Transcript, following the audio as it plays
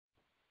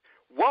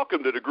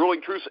Welcome to the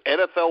Grueling Truths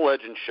NFL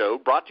Legends Show,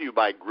 brought to you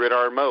by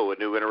GridarMo, a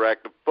new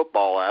interactive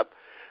football app.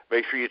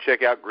 Make sure you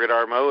check out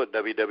GridarMo at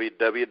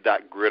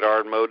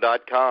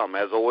www.gridarmo.com.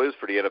 As always,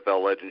 for the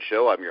NFL Legends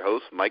Show, I'm your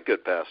host, Mike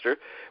Goodpaster.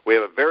 We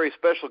have a very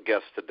special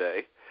guest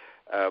today.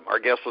 Our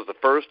guest was the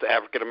first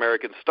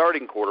African-American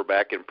starting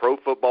quarterback in pro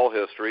football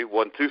history,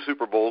 won 2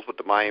 Super Bowls with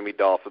the Miami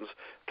Dolphins.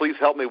 Please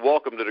help me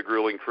welcome to the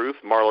Grueling Truth,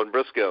 Marlin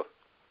Briscoe.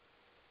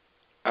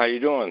 How you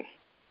doing?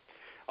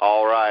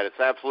 All right. It's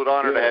an absolute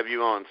honor to have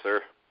you on,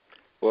 sir.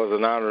 Well, it's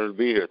an honor to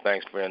be here.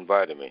 Thanks for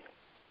inviting me.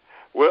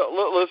 Well,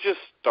 let's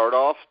just start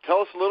off. Tell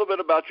us a little bit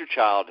about your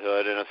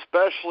childhood, and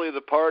especially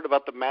the part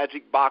about the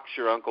magic box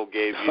your uncle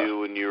gave you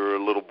when you were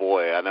a little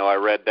boy. I know I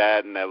read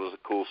that, and that was a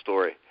cool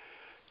story.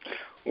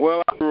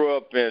 Well, I grew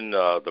up in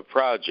the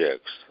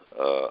projects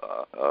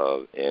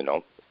in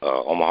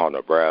Omaha,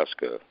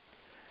 Nebraska.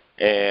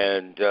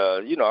 And,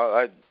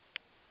 I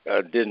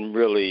didn't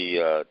really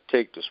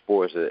take to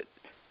sports at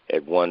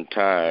one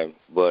time,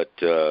 but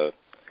I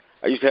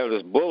used to have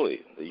this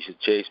bully that used to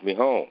chase me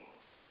home.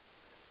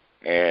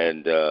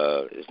 And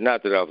it's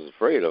not that I was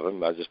afraid of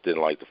him. I just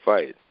didn't like to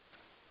fight.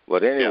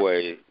 But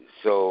anyway,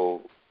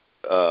 So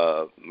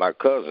my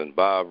cousin,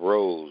 Bob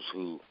Rose,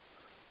 who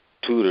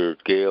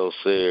tutored Gale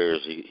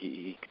Sayers,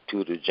 he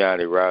tutored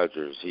Johnny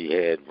Rogers. He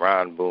had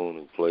Ron Boone,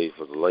 who played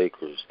for the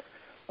Lakers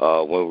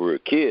when we were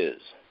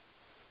kids.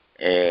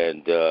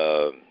 And,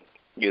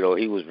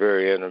 he was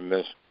very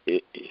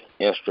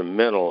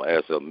instrumental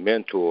as a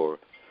mentor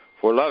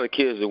for a lot of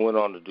kids that went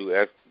on to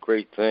do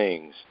great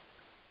things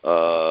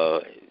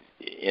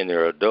in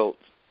their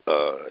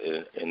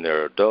in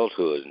their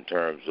adulthood in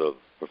terms of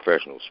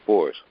professional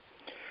sports.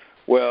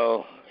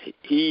 Well,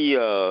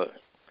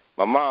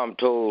 my mom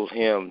told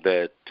him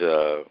that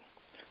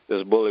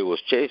this bully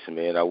was chasing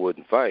me and I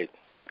wouldn't fight.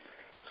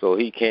 So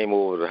he came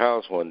over to the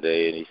house one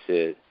day and he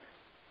said,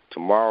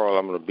 "Tomorrow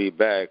I'm going to be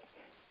back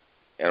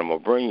and I'm going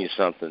to bring you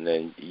something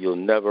and you'll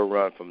never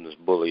run from this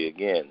bully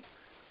again."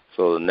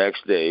 So the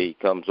next day he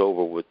comes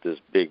over with this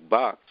big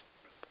box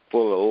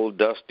full of old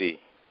dusty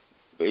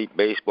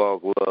baseball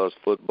gloves,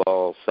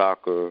 football,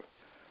 soccer,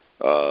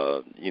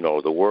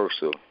 the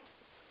works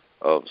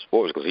of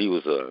sports, because he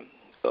was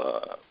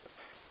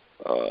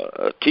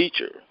a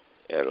teacher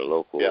at a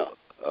local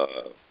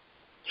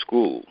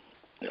school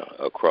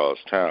across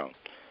town.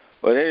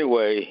 But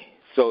anyway,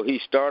 so he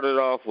started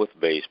off with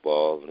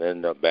baseball and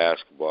then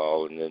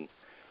basketball, and then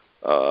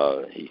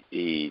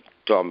he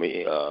taught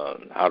me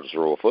how to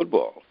throw a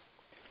football.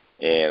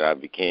 And I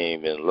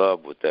became in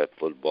love with that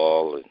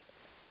football, and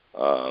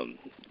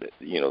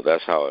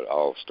that's how it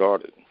all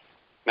started.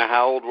 Now,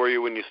 how old were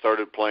you when you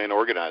started playing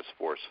organized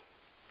sports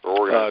or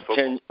organized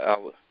football? I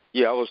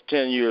was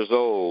 10 years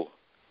old,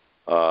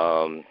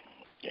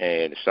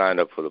 and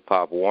signed up for the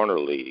Pop Warner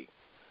League.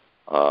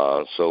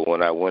 So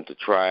when I went to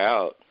try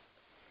out,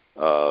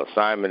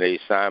 Simon A.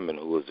 Simon,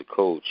 who was the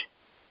coach,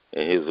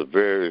 and he was a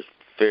very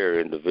fair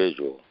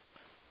individual,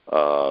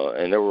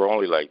 and there were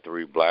only like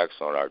 3 blacks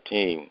on our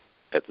team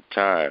at the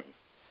time.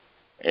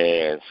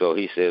 And so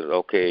he said,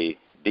 "Okay,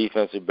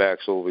 defensive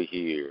backs over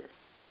here,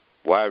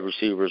 wide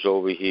receivers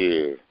over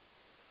here,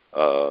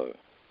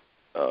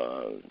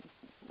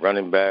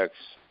 running backs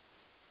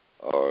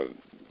are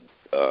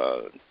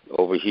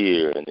over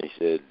here." And he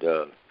said,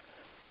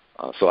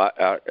 so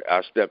I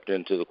stepped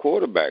into the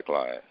quarterback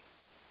line.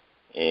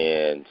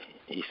 And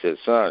he said,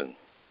 "Son,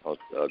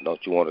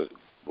 don't you want to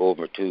go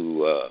over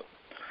to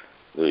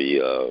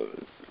the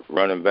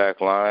running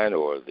back line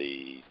or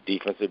the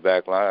defensive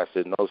back line?" I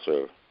said, "No,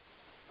 sir.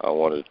 I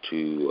wanted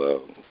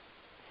to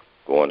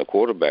go on the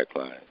quarterback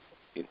line."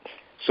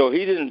 So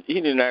he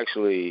didn't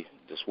actually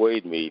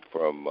dissuade me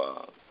from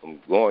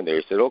going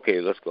there. He said,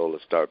 "Okay, let's go.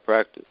 Let's start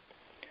practice."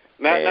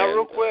 Now,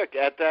 real quick,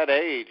 at that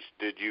age,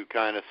 did you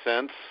kind of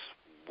sense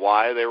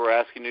why they were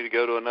asking you to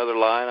go to another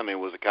line? I mean,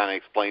 was it kind of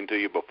explained to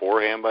you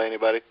beforehand by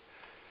anybody?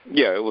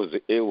 Yeah, it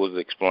was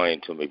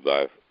explained to me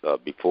by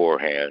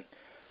beforehand.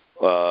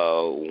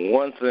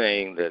 One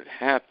thing that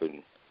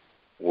happened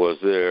was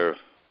there,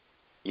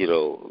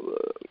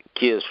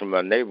 kids from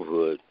my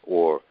neighborhood,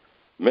 or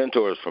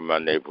mentors from my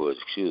neighborhood,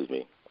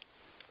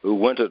 who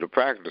went to the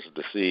practice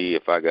to see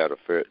if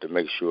to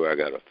make sure I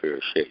got a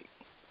fair shake.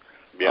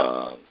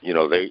 Yeah.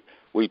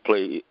 We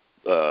played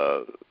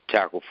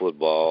tackle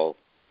football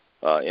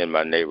in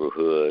my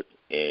neighborhood,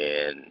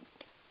 and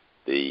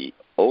the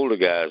older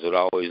guys would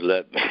always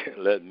let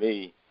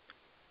me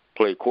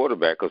play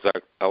quarterback because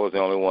I was the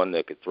only one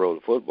that could throw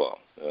the football,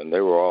 and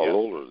they were all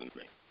older than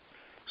me.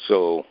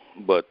 So,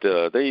 but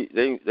they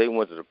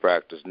went to the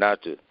practice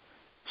not to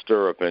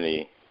stir up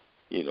any,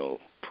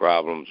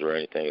 problems or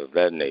anything of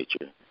that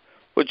nature,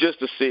 but just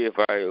to see if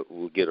I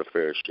would get a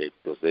fair shake,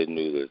 because they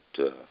knew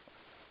that,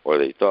 or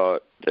they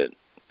thought that,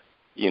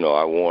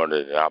 I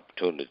wanted an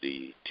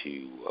opportunity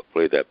to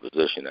play that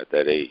position at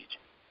that age.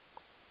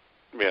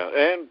 Yeah,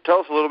 and tell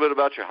us a little bit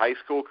about your high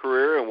school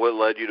career and what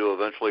led you to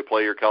eventually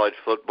play your college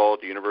football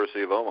at the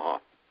University of Omaha.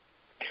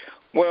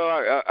 Well,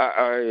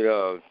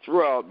 I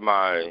throughout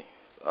my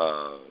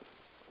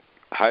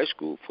high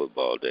school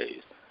football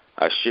days,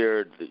 I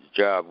shared the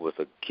job with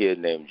a kid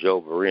named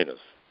Joe Marinas,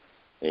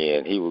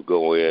 and he would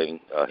go in.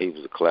 He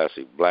was a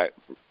classic black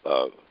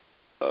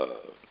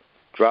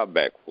drop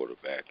back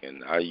quarterback,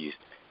 and I used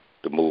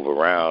to move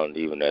around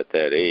even at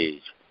that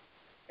age.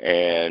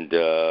 And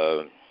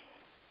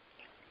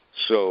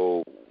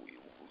so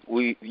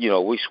we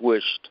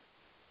switched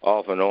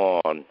off and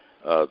on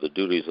the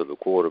duties of the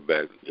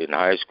quarterback in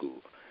high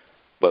school.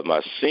 But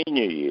my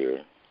senior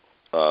year,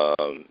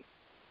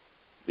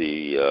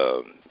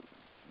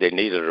 they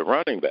needed a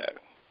running back.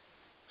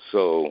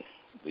 So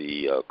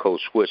the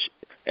coach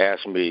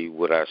asked me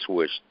would I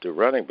switch to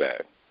running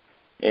back.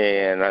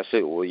 And I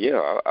said, well,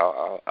 yeah,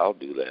 I'll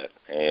do that.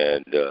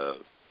 And,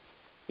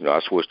 I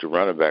switched to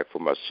running back for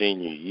my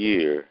senior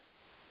year,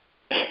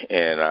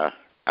 and I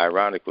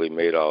ironically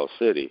made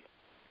All-City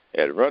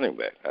at running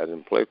back. I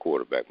didn't play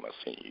quarterback my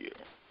senior year.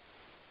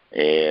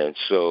 And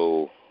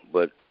so,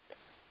 but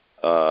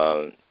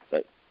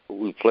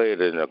we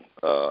played in an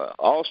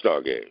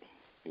all-star game,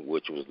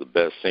 which was the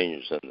best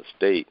seniors in the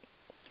state.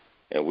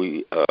 And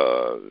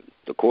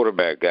the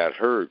quarterback got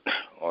hurt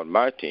on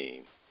my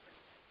team,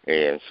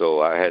 and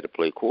so I had to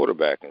play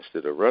quarterback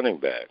instead of running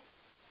back.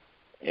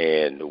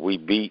 And we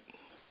beat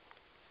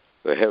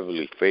the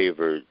heavily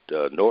favored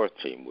North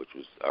team, which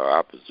was our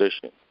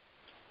opposition.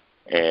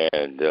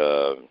 And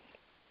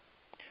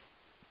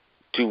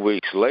 2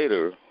 weeks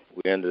later,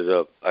 I ended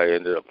up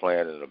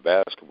playing in a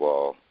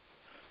basketball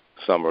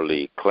summer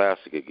league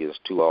classic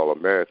against two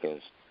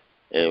All-Americans,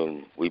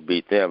 and we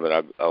beat them, and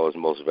I was the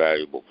most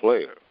valuable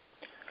player.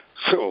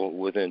 So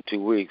within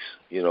 2 weeks,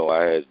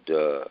 I had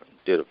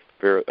did a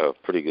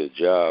pretty good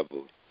job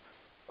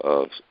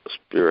of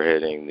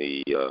spearheading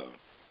the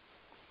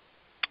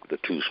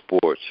two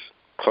sports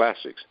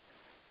classics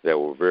that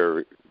were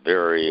very,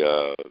 very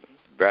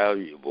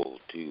valuable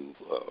to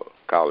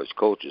college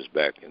coaches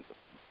back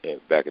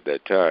at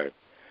that time.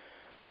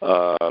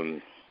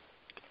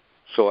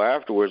 So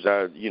afterwards,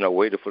 I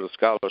waited for the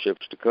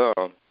scholarships to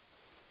come,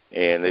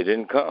 and they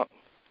didn't come.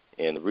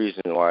 And the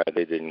reason why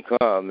they didn't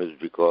come is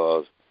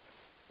because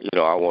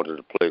I wanted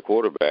to play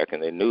quarterback,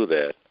 and they knew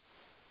that.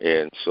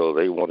 And so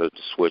they wanted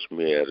to switch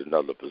me at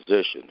another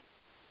position.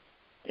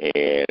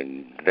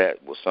 And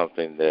that was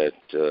something that,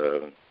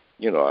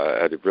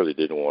 I really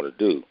didn't want to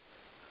do.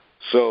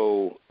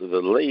 So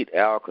the late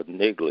Al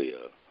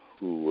Caniglia,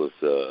 who was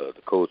the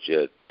coach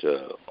at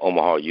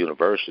Omaha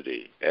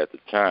University at the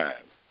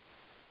time,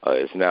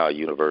 it's now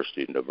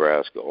University of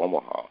Nebraska,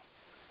 Omaha,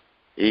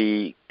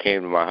 he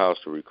came to my house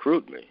to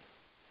recruit me.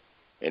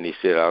 And he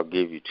said, I'll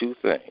give you two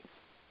things.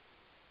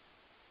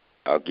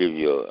 I'll give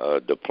you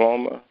a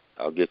diploma.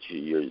 I'll get you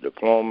your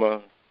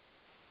diploma,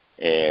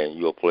 and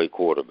you'll play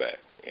quarterback.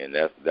 And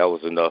that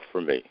was enough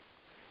for me.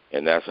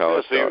 And that's how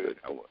it started.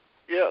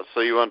 Yeah, so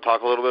you want to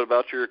talk a little bit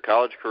about your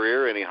college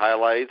career? Any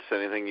highlights,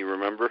 anything you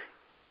remember?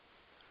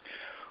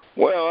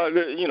 Well, I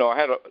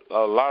had a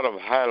lot of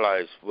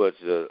highlights, but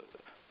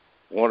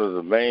one of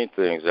the main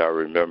things I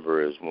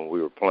remember is when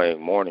we were playing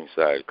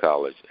Morningside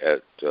College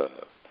at the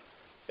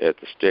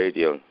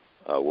stadium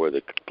where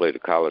they played the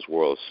College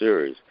World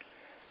Series.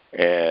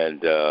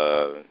 And,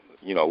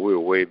 we were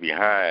way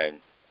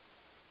behind,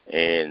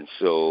 and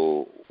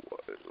so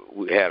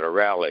we had a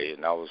rally,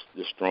 and I was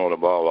just throwing the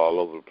ball all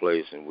over the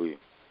place, and we,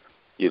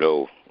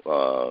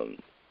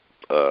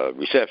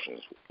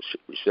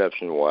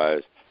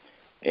 reception-wise,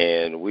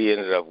 and we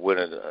ended up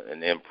winning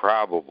an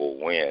improbable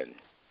win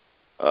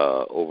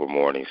over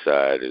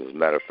Morningside. As a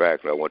matter of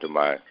fact, I went to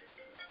my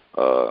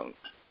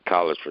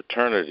college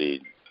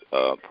fraternity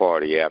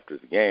party after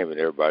the game, and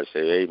everybody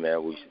said, "Hey,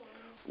 man,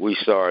 we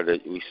sorry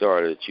that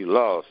you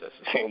lost." I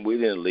said, we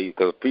didn't leave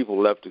because people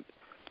left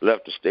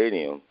the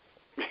stadium.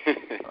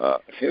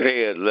 They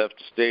had left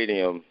the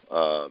stadium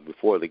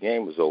before the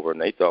game was over,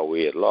 and they thought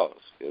we had lost.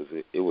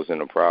 It was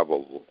an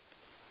improbable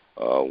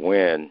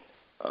win.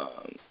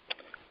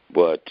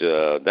 But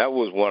that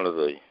was one of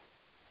the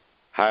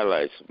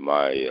highlights of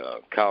my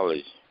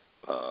college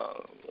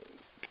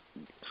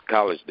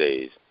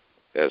days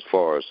as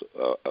far as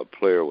a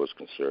player was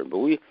concerned. But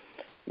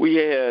we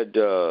had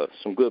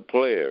some good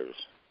players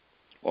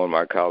on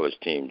my college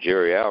team.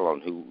 Jerry Allen,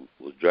 who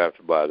was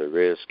drafted by the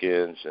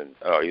Redskins, and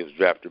he was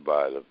drafted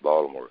by the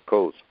Baltimore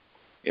Colts,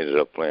 ended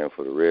up playing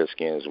for the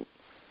Redskins.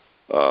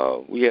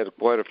 We had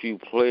quite a few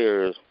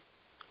players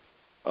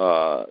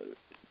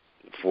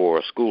for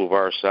a school of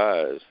our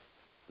size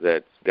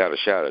that got a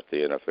shot at the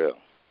NFL.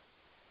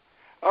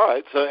 All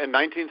right, so in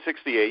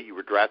 1968, you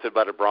were drafted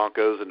by the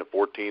Broncos in the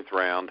 14th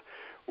round.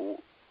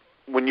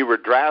 When you were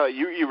drafted,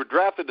 you were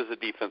drafted as a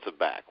defensive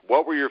back.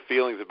 What were your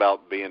feelings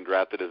about being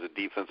drafted as a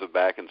defensive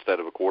back instead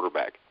of a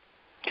quarterback?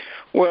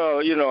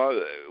 Well,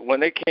 when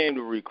they came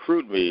to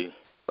recruit me,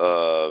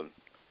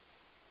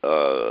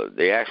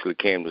 they actually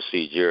came to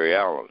see Jerry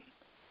Allen,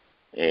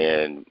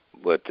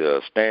 but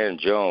Stan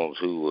Jones,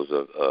 who was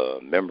a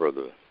member of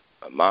the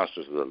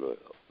Monsters of the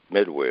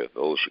Midway, the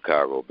old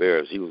Chicago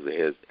Bears, he was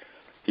a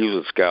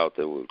scout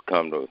that would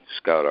come to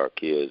scout our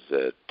kids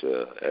at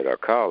our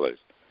college.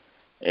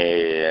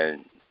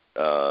 And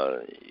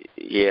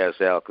he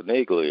asked Al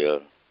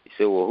Caniglia,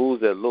 said, well, who's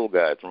that little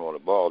guy throwing the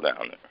ball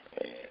down there?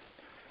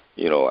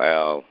 And,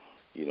 Al,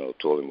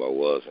 told him who I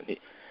was. And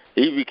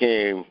he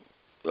became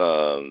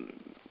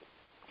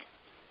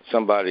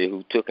somebody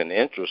who took an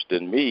interest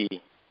in me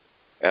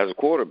as a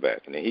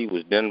quarterback. And he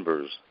was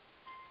Denver's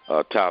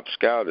top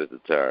scout at the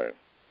time.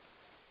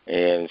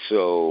 And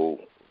so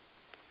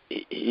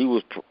he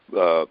was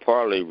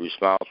partly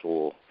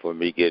responsible for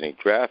me getting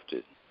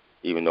drafted,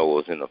 even though it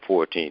was in the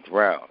 14th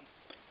round.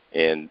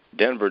 And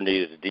Denver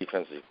needed the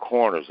defensive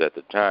corners at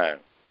the time.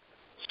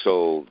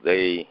 So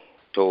they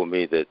told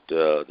me that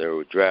they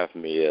would draft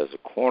me as a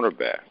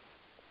cornerback,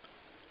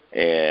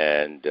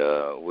 and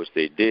which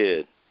they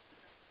did.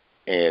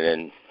 And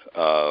then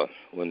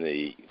when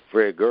the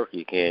Fred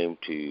Gerke came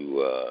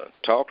to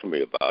talk to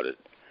me about it,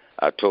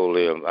 I told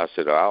him, I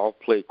said, I'll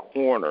play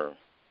corner,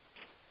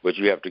 but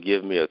you have to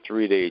give me a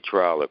 3-day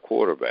trial at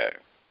quarterback.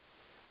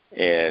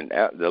 And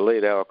the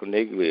late Al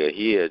Coniglia,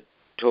 he had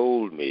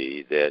told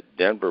me that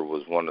Denver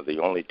was one of the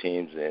only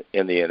teams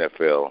in the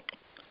NFL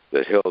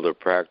that held their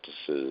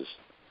practices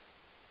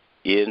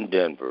in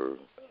Denver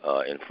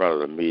in front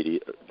of the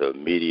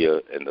media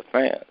and the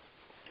fans.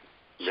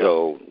 Yeah.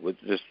 So with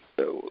this,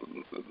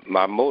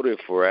 my motive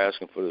for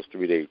asking for this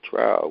 3-day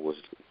trial was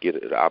to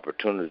get an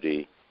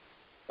opportunity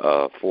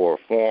for a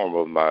form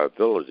of my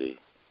ability.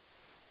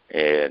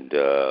 And,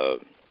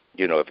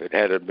 if it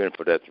hadn't been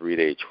for that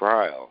 3-day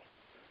trial,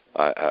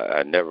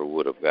 I never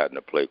would have gotten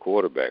to play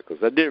quarterback,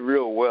 because I did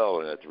real well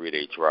in that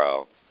 3-day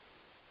trial.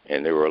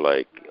 And there were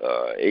like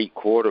 8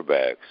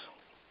 quarterbacks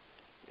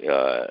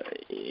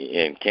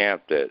in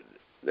camp that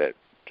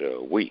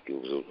week. It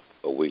was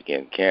a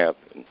weekend camp.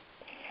 And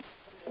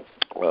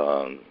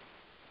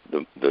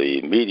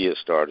the media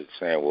started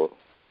saying, well,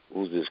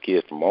 who's this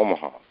kid from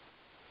Omaha?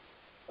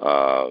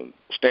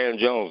 Stan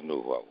Jones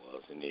knew who I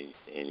was, and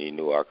he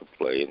knew I could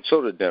play, and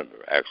so did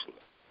Denver, actually.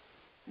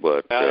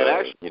 But,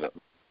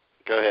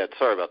 Go ahead.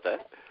 Sorry about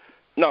that.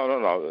 No.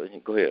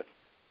 Go ahead.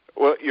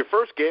 Well, your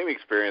first game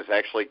experience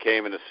actually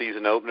came in the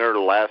season opener, the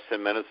last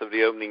 10 minutes of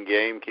the opening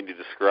game. Can you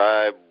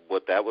describe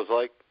what that was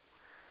like?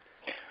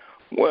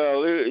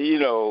 Well,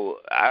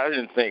 I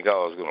didn't think I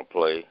was going to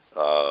play.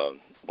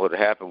 What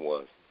happened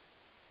was,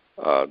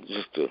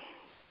 just to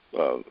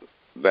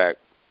back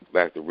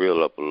the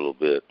reel up a little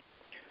bit,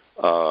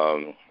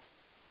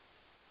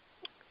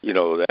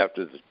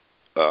 after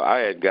I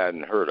had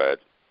gotten hurt, I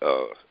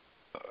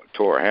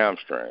tore a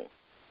hamstring,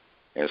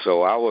 and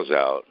so I was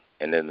out.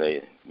 And in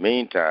the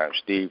meantime,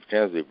 Steve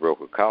Tinsley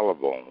broke a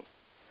collarbone,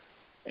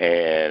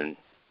 and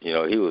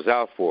he was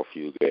out for a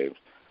few games.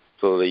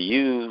 So they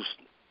used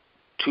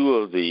 2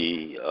 of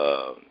the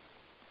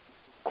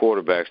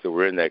quarterbacks that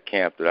were in that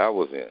camp that I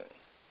was in,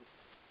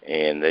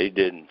 and they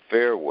didn't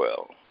fare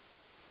well.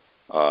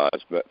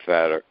 As a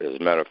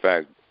matter of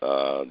fact,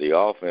 the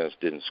offense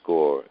didn't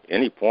score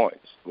any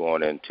points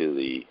going into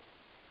the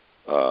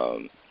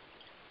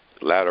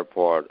latter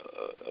part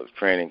of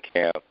training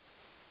camp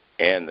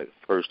and the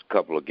first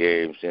couple of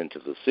games into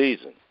the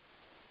season.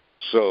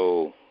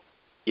 So,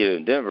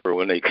 in Denver,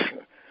 when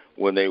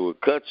they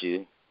would cut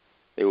you,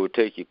 they would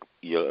take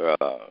your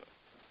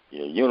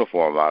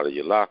uniform out of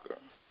your locker.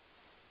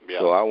 Yeah.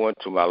 So I went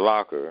to my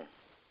locker,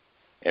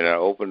 and I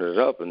opened it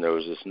up, and there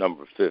was this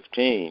number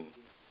 15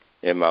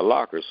 in my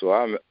locker. So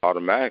I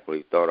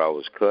automatically thought I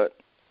was cut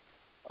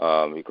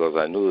because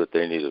I knew that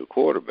they needed a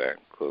quarterback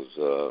because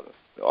the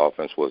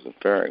offense wasn't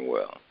faring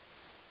well.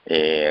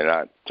 And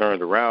I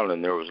turned around,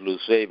 and there was Lou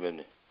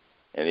Saban,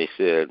 and he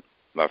said,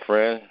 my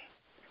friend,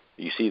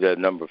 you see that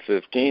number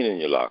 15 in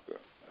your locker?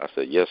 I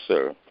said, yes,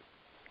 sir.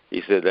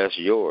 He said, that's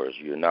yours.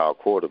 You're now a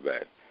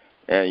quarterback.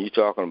 And you're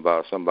talking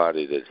about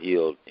somebody that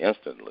healed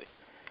instantly.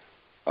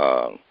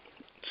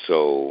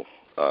 So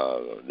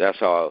that's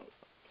how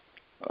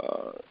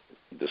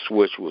the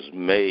switch was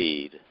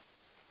made.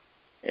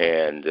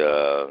 And,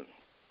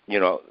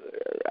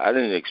 I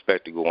didn't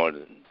expect to go on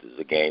to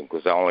the game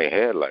because I only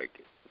had like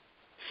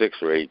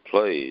 6 or 8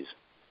 plays,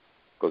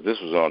 because this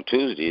was on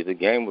Tuesday. The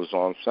game was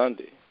on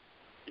Sunday.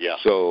 Yeah.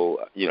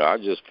 So, I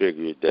just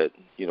figured that,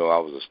 I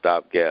was a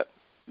stopgap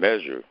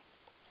measure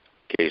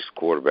in case the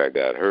quarterback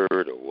got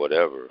hurt or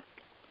whatever.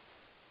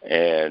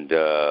 And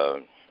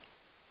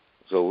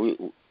so we,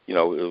 it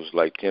was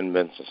like 10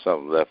 minutes or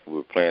something left. We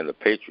were playing the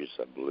Patriots,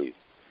 I believe.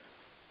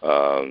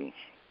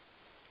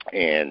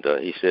 And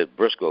he said,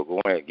 Briscoe,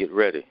 go ahead, get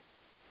ready.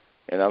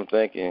 And I'm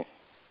thinking,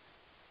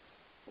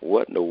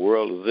 what in the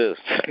world is this?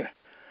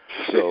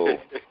 So,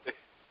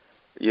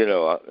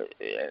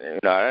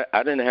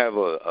 I didn't have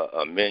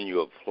a menu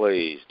of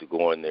plays to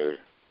go in there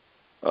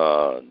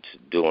to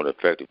do an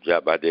effective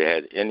job. I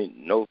had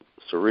no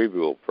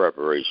cerebral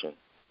preparation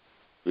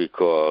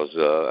because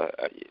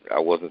I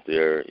wasn't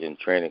there in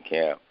training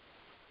camp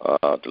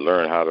to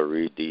learn how to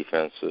read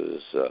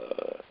defenses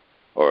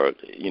or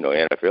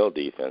NFL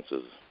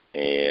defenses.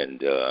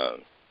 And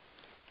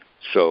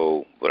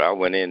but I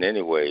went in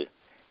anyway,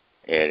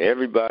 and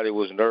everybody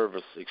was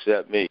nervous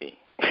except me.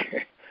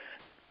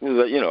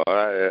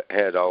 I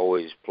had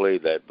always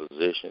played that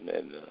position,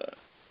 and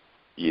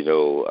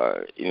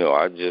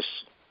I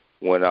just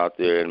went out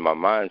there, and my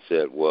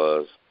mindset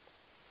was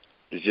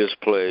to just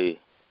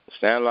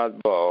stand like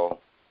the ball,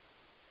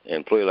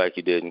 and play like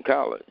you did in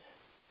college.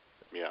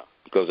 Yeah.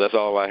 Because that's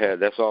all I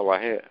had.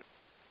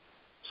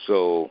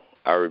 So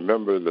I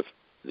remember the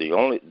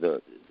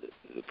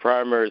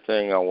primary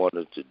thing I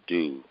wanted to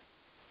do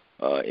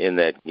in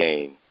that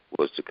game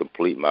was to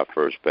complete my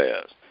first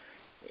pass.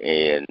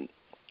 And,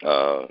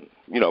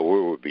 we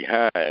were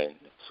behind,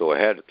 so I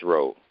had to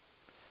throw.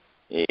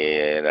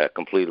 And I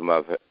completed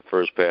my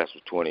first pass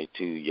with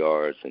 22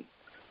 yards,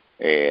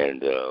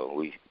 and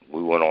we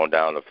went on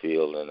down the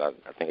field, and I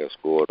think I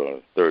scored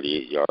on a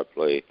 38-yard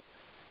play.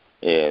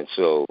 And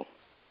so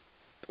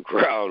the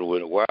crowd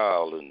went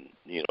wild, and,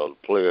 the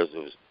players, it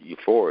was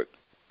euphoric,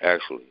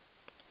 actually.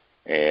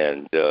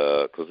 And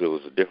because it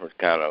was a different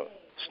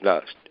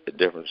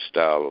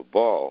style of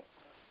ball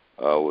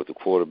with the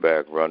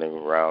quarterback running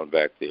around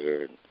back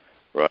there and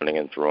running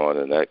and throwing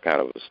and that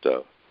kind of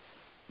stuff.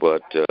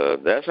 But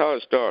that's how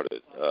it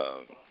started.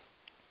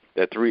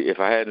 If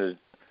I hadn't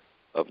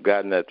have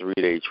gotten that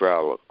 3-day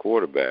trial of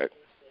quarterback,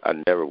 I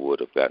never would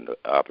have gotten the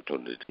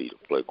opportunity to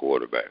play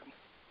quarterback.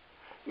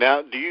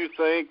 Now, do you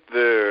think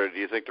the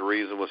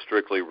reason was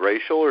strictly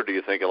racial, or do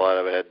you think a lot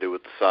of it had to do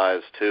with the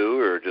size too,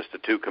 or just the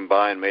two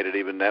combined made it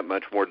even that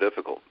much more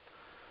difficult?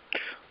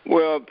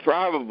 Well,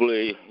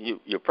 probably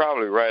you're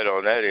probably right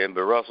on that end,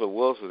 but Russell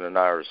Wilson and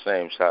I are the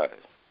same size.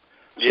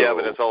 Yeah, so,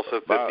 but it's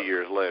also 50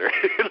 years later.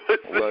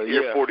 Well,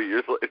 yeah. 40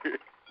 years later.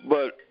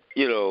 But,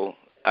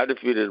 I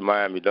defeated the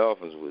Miami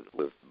Dolphins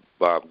with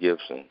Bob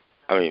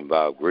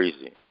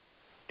Greasy.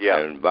 Yeah.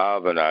 And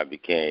Bob and I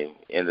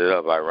ended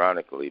up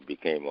ironically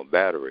became a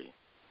battery.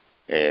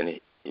 And,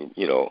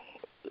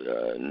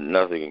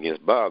 nothing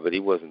against Bob, but he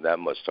wasn't that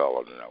much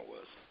taller than I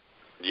was.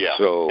 Yeah.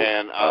 So,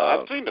 and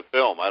I've seen the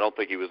film. I don't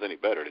think he was any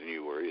better than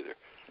you were either.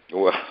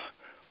 Well,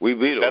 we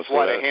beat him. That's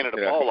why they handed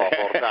the ball off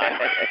all the time.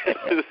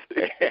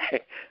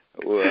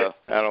 Well,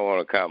 I don't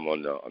want to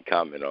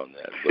comment on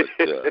that, but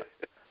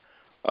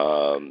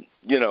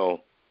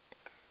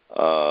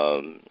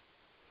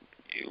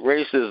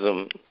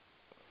racism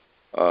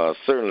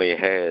certainly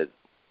had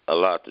a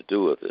lot to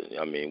do with it.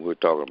 I mean, we're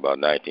talking about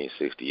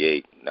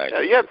 1968.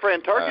 You had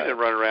Fran Tarkenton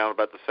running around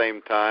about the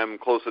same time,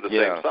 close to the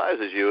same size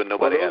as you, and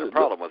nobody had a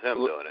problem with him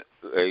doing it.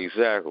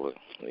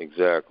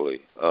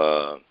 Exactly.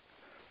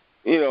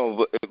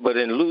 But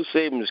in Lou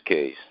Saban's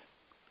case,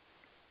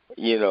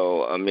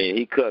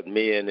 he cut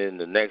me, and then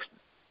the next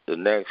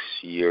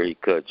year he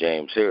cut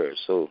James Harris.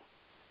 So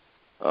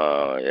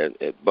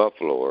at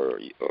Buffalo, or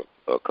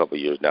a couple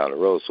of years down the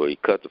road, so he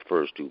cut the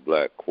first two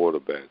black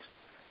quarterbacks.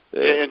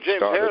 Yeah, and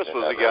James Harris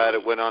was the guy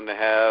that went on to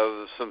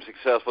have some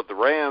success with the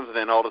Rams, and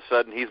then all of a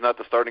sudden he's not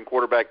the starting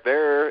quarterback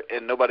there,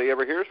 and nobody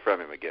ever hears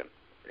from him again.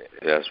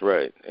 That's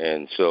right.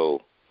 And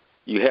so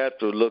you have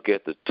to look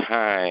at the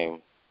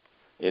time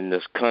in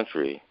this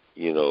country,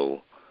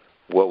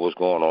 what was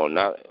going on,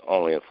 not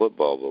only in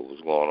football, but what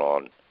was going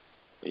on,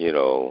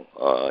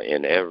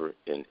 in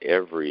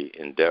every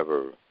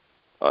endeavor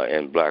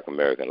in Black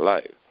American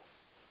life.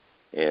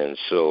 And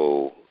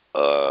so,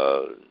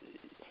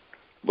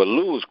 but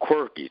Lou was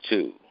quirky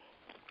too.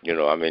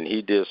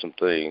 He did some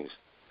things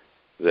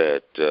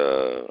that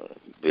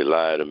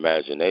belied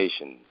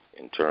imagination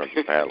in terms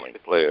of handling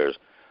players,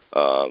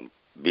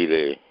 be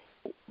they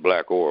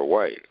black or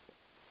white.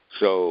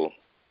 So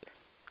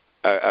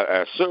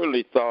I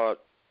certainly thought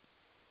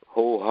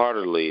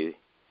wholeheartedly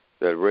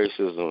that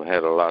racism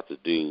had a lot to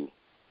do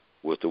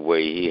with the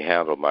way he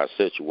handled my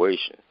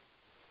situation.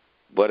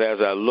 But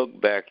as I look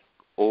back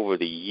over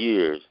the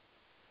years,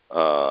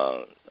 I'm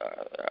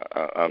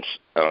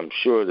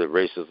sure that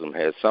racism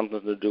had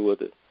something to do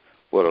with it,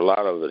 but a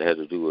lot of it had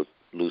to do with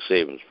Lou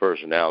Saban's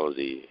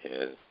personality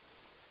and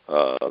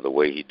the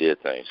way he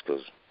did things,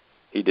 because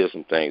he did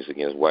some things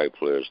against white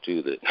players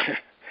too that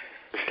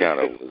kind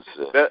of was.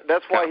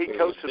 That's why he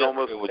coached at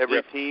almost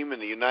every team in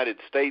the United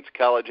States,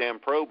 college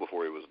and pro,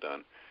 before he was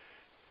done.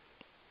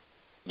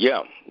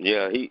 Yeah.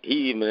 He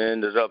even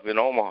ended up in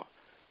Omaha,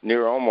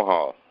 near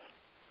Omaha,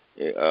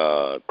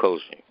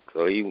 coaching.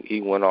 So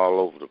he went all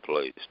over the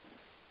place.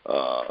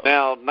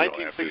 Now,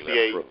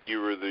 1968,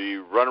 you were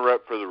the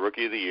runner-up for the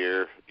Rookie of the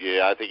Year.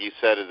 Yeah, I think you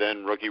set it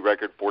then, rookie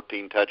record,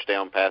 14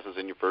 touchdown passes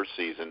in your first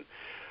season.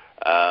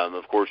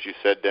 Of course, you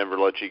said Denver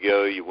let you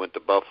go. You went to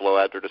Buffalo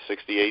after the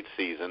 68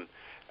 season.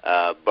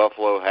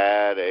 Buffalo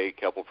had a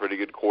couple pretty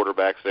good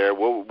quarterbacks there.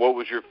 What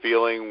was your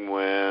feeling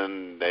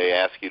when they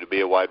asked you to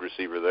be a wide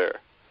receiver there?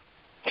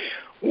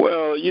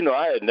 Well,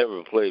 I had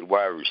never played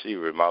wide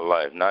receiver in my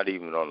life, not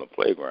even on the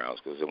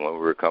playgrounds, because when we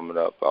were coming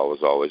up, I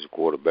was always a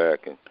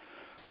quarterback, and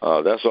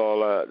that's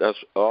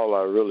all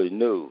I really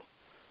knew.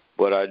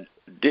 But I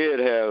did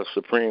have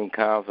supreme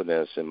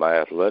confidence in my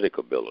athletic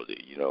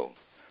ability,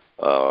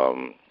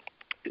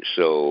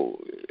 So,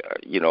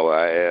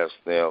 I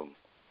asked them,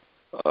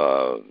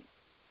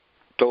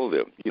 told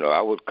them,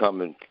 I would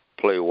come and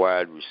play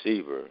wide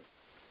receiver,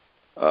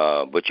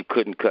 but you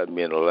couldn't cut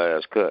me in the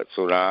last cut.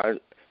 So now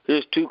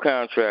here's two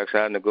contracts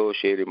I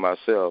negotiated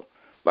myself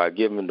by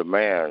giving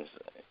demands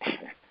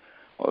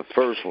on the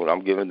first one,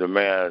 I'm giving the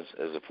man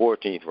as a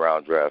 14th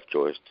round draft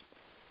choice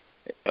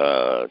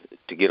to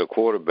get a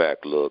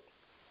quarterback look,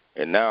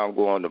 and now I'm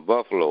going to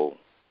Buffalo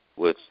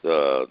with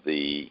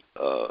the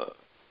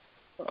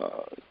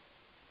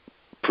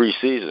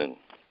preseason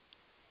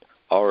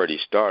already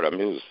started. I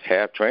mean, it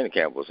was training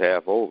camp was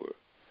half over,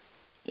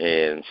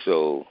 and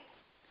so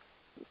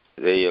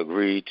they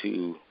agreed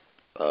to,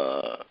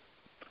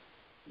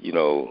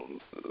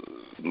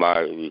 my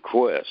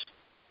request,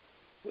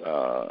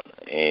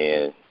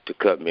 and to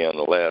cut me on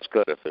the last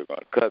cut if they're going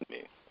to cut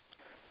me.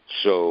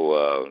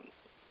 So,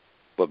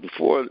 but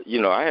before,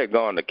 I had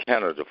gone to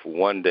Canada for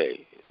one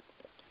day,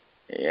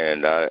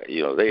 and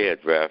they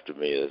had drafted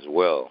me as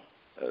well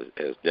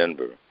as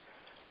Denver,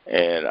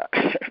 and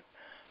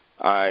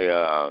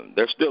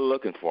they're still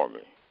looking for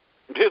me.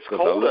 It's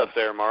cold up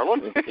there,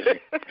 Marlin.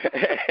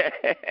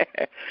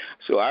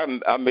 So I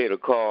made a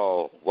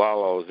call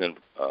while I was in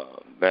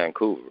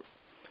Vancouver.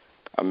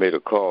 I made a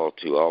call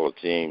to all the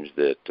teams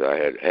that I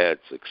had had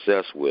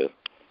success with,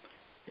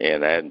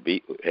 and I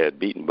had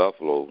beaten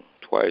Buffalo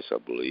twice, I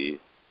believe.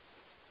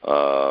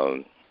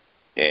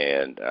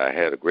 And I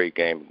had a great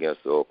game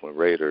against the Oakland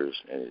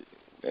Raiders,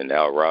 and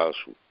Al Roush,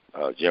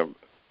 Jim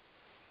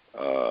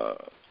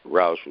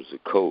Roush was the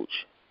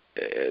coach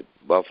at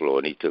Buffalo,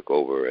 and he took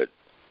over at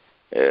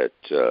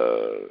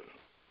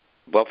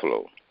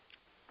Buffalo.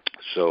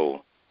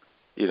 So,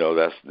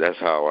 that's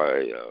how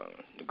I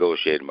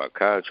negotiated my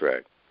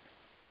contract.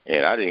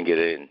 And I didn't get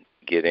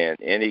in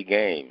any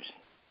games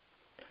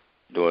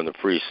during the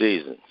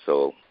preseason.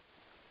 So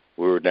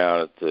we were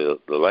down at the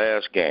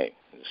last game,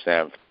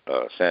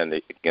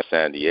 against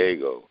San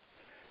Diego,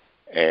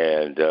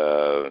 and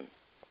I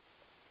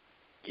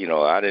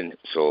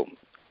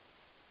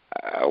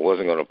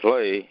wasn't going to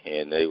play,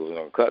 and they were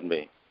going to cut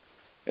me.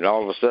 And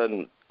all of a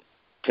sudden,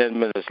 10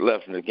 minutes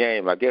left in the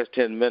game. I guess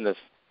 10 minutes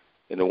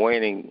in the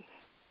waning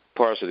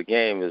parts of the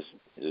game is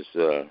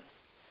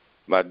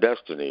my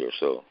destiny or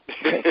so.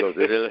 Because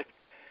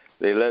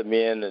they let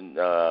me in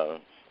the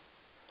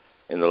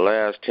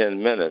last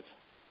 10 minutes,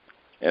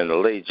 and the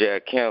late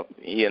Jack Kemp,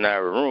 he and I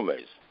were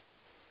roommates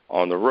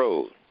on the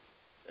road.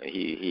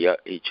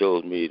 He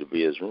chose me to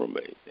be his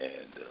roommate,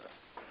 and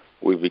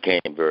we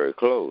became very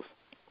close.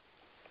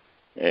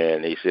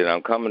 And he said,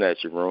 "I'm coming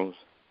at your rooms."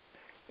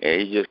 And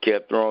he just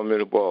kept throwing me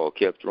the ball,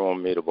 kept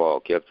throwing me the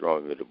ball.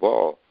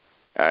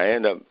 I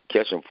ended up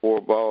catching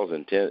 4 balls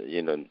in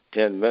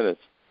 10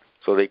 minutes,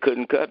 so they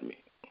couldn't cut me.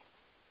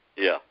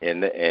 Yeah.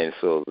 And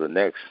so the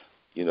next,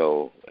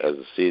 as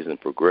the season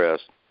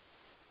progressed,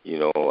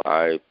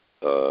 I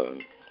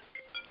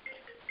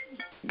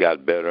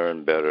got better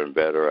and better and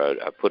better.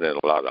 I put in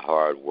a lot of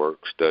hard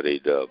work,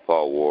 studied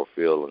Paul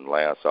Warfield and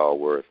Lance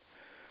Allworth,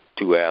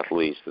 2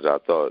 athletes that I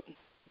thought,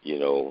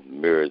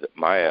 mirrored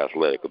my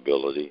athletic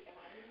ability.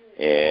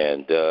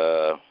 And,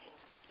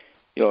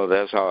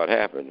 that's how it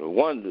happened.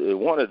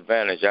 One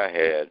advantage I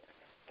had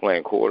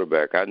playing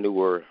quarterback, I knew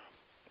where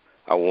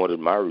I wanted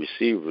my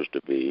receivers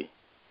to be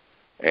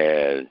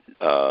and,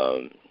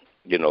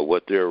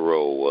 what their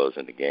role was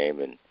in the game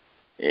and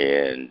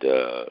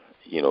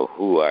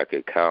who I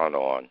could count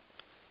on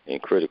in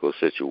critical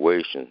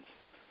situations.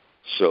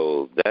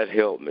 So that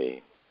helped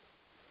me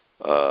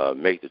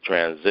make the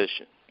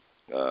transition.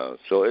 There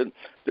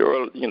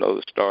were,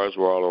 the stars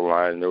were all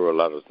aligned. There were a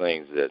lot of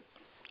things that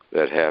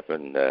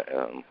happened,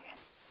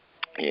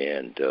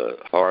 and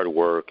hard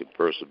work and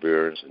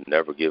perseverance and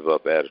never give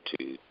up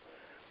attitude.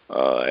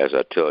 As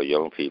I tell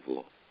young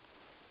people,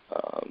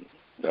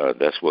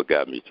 that's what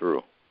got me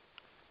through.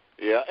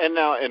 Yeah, and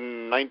now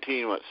in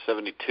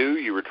 1972,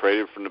 you were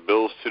traded from the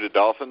Bills to the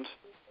Dolphins.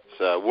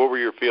 So what were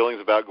your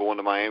feelings about going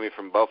to Miami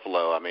from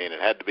Buffalo? I mean,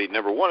 it had to be,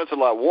 number one, it's a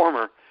lot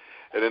warmer.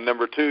 And then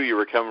number 2, you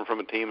were coming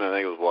from a team, I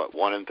think it was,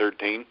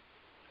 1-13?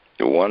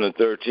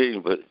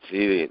 1-13, but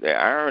see, the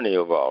irony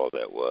of all of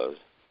that was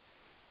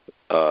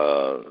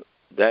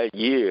that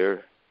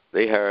year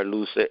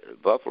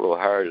Buffalo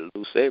hired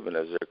Lou Saban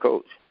as their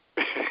coach.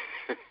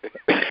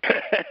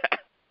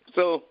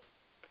 So,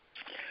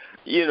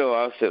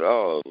 I said,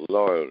 "Oh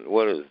Lord,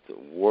 what is the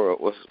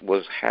world?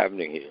 What's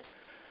happening here?"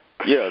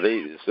 Yeah,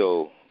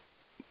 so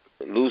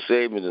Lou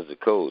Saban is the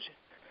coach.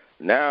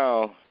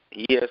 Now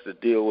he has to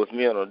deal with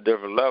me on a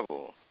different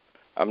level.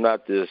 I'm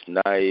not this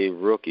naive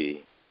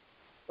rookie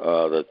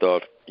that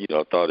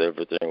thought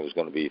everything was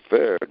going to be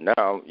fair. Now,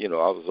 I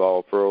was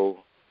all pro.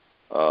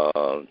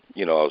 I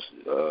was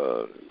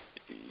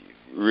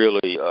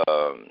really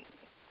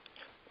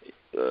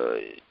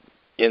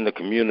in the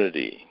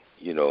community,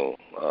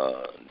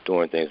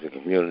 doing things in the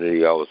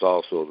community. I was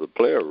also the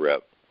player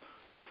rep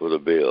for the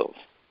Bills.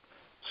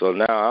 So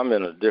now I'm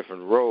in a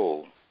different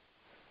role.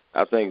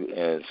 I think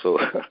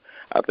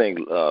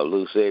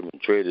Lou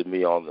Saban traded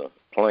me on the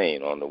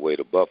plane on the way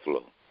to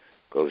Buffalo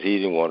because he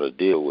didn't want to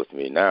deal with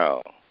me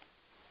now,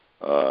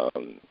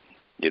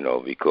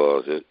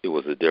 because it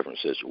was a different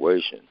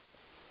situation.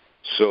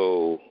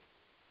 So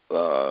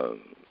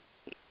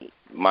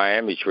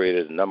Miami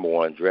traded the number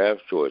 1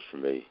 draft choice for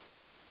me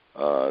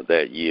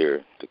that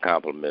year to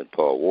complement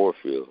Paul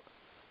Warfield.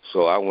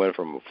 So I went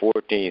from a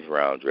 14th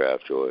round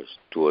draft choice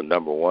to a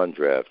number 1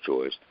 draft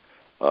choice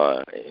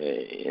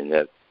in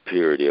that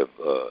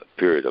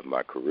period of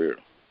my career.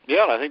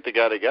 Yeah, and I think the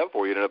guy they got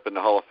for you ended up in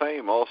the Hall of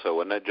Fame also.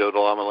 Wasn't that Joe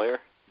DeLamielleure?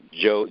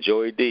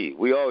 Joey D.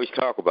 We always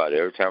talk about it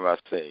every time I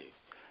say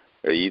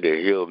it. Either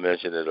he'll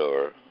mention it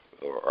or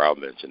I'll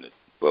mention it.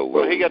 But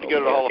well, he got to go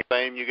to the Hall of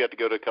Fame. You got to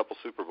go to a couple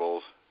Super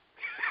Bowls.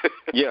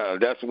 Yeah,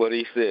 that's what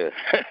he said.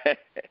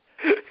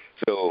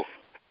 So,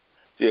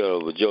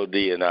 but Joe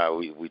D and I,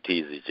 we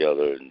tease each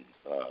other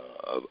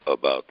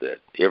about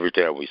that every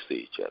time we see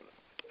each other.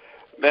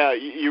 Now,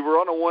 you were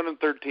on a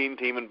 1-13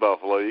 team in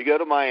Buffalo. You go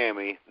to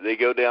Miami. They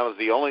go down as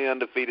the only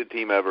undefeated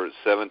team ever at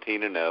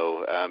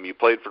 17-0. You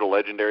played for the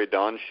legendary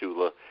Don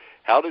Shula.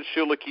 How did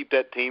Shula keep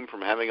that team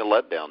from having a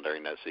letdown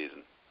during that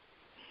season?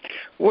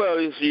 Well,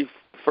 you see,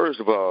 first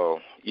of all,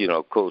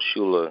 Coach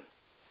Shula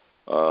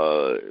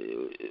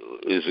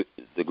is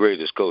the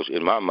greatest coach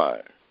in my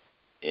mind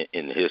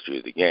in the history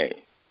of the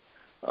game.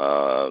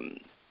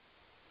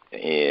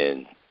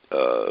 And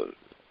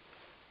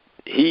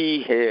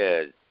he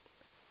had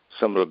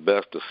some of the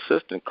best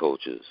assistant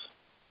coaches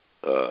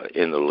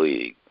in the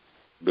league.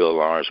 Bill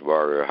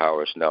Lawrencebarger,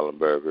 Howard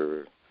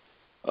Snellenberger,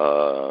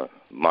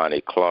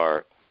 Monty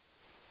Clark.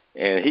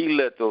 And he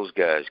let those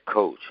guys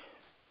coach.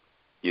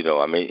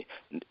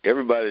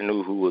 Everybody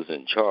knew who was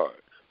in charge.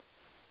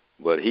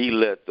 But he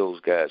let those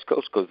guys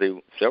coach because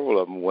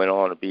several of them went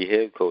on to be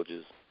head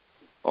coaches.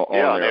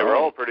 Yeah, and they were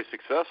all pretty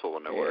successful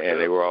when they were. And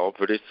they were all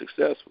pretty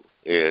successful.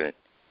 And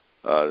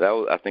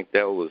I think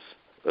that was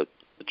a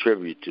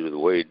tribute to the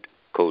way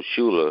Coach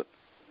Shula,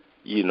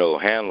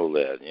 handled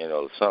that.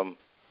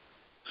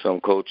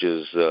 Some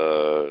coaches,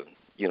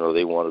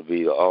 they want to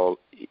be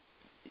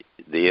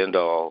the end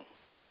all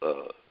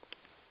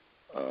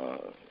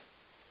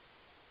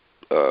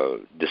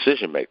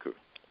decision maker,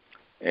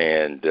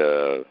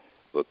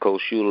 but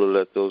Coach Shula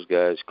let those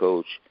guys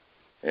coach,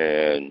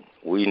 and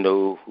we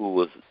knew who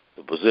was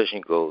the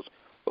position coach,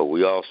 but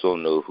we also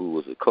knew who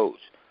was the coach.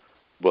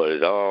 But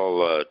it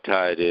all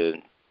tied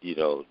in,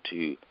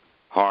 to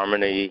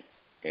harmony,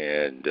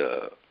 and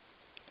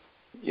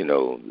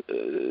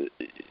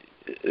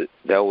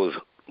that was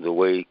the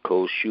way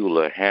Coach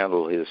Shula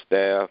handled his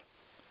staff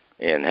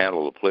and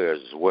handled the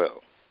players as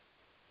well.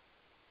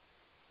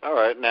 All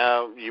right.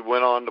 Now, you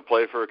went on to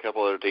play for a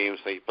couple other teams.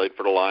 I think you played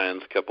for the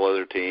Lions, a couple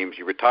other teams.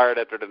 You retired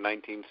after the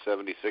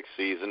 1976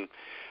 season,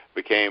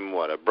 became,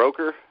 a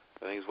broker?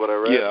 I think is what I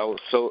read. Yeah, I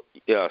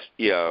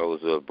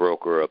was a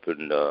broker up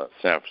in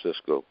San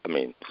Francisco.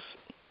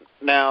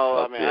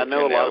 Now, I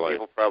know a lot of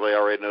people probably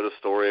already know the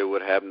story of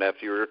what happened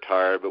after you were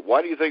retired, but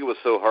why do you think it was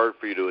so hard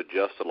for you to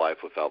adjust to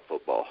life without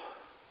football?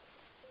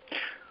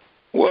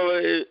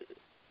 Well,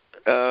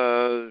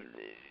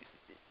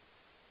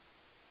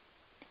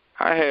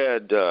 I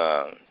had,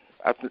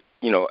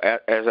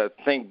 as I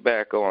think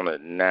back on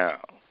it now,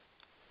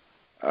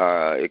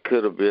 it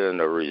could have been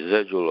a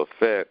residual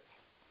effect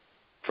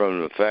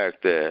from the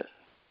fact that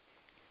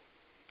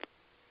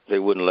they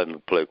wouldn't let me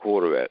play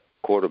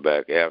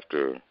quarterback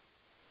after,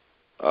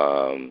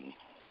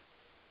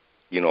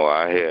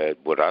 I had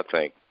what I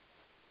think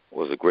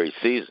was a great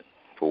season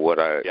for what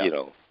I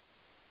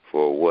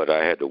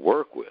had to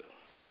work with,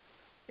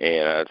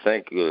 and I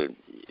think it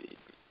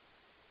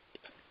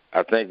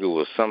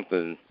was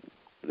something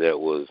that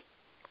was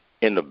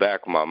in the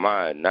back of my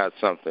mind, not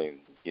something,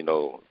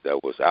 that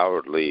was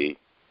outwardly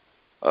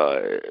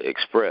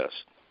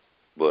expressed.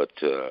 But,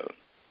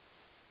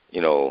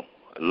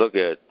 look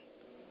at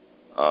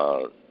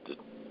the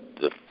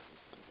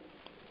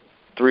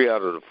 3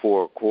 out of the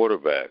 4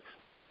 quarterbacks,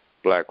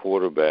 black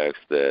quarterbacks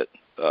that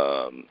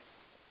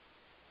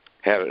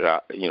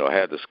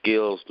had the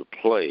skills to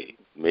play,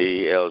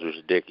 me,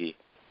 Eldridge Dickey,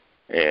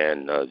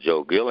 and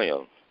Joe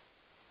Gilliam.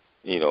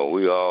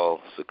 We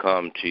all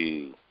succumbed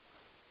to,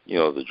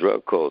 the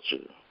drug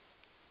culture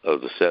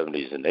of the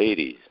 70s and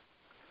 80s.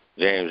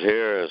 James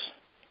Harris,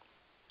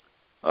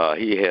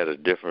 he had a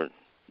different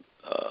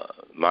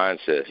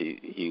mindset.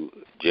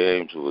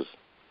 James was,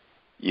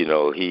 he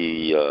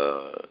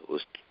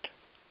was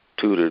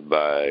tutored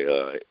by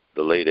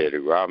the late Eddie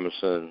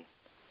Robinson.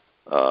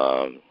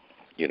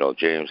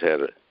 James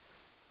had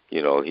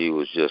he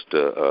was just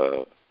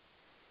a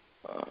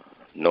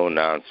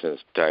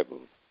no-nonsense type of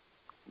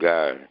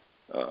guy,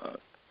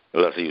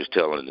 unless he was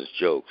telling his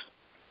jokes.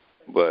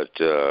 But,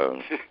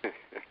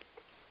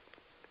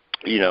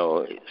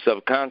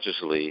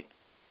 subconsciously,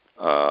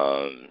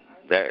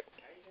 that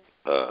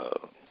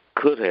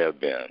could have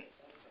been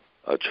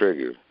a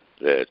trigger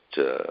that,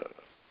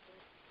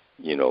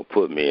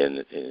 put me in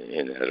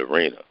that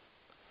arena.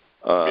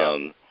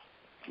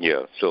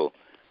 So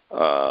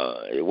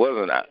it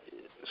wasn't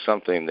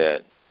something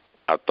that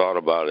I thought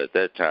about at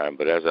that time,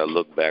 but as I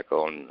look back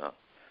on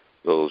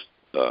those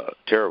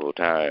terrible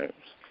times,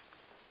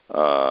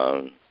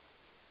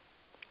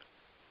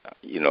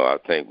 I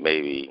think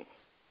maybe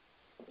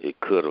it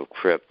could have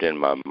crept in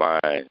my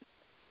mind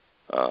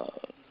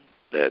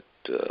that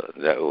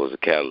was a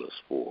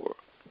catalyst for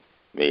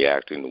me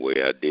acting the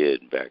way I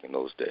did back in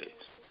those days.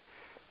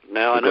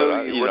 Now, I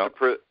know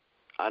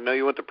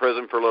you went to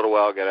prison for a little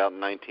while, got out in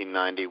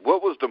 1990.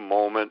 What was the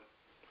moment,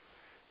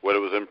 whether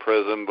it was in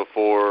prison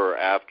before or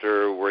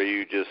after, where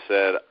you just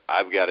said,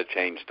 I've got to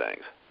change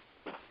things?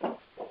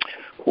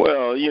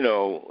 Well,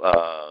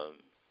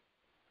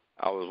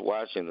 I was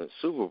watching the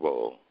Super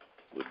Bowl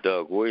with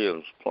Doug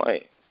Williams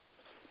playing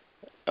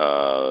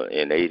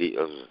in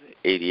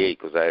 88,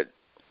 because I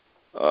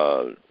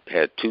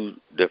had two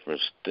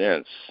different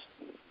stints,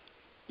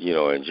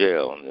 in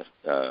jail.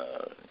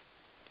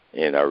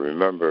 And I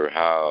remember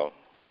how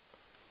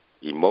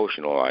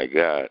emotional I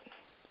got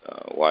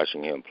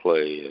watching him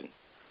play and,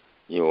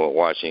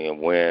 watching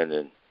him win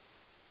and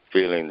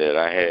feeling that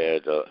I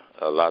had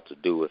a lot to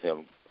do with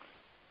him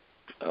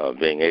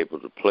being able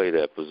to play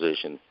that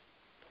position.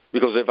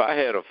 Because if I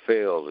had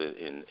failed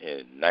in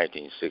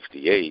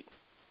 1968,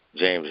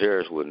 James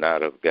Harris would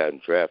not have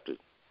gotten drafted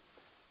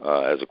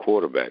as a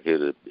quarterback.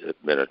 He'd have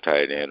been a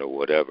tight end or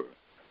whatever.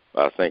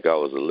 I think I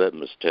was a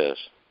litmus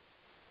test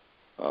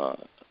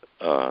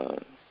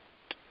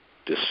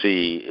to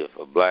see if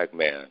a black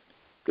man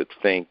could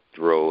think,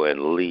 throw,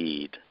 and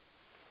lead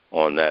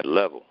on that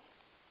level.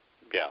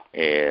 Yeah.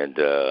 And,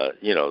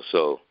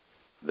 so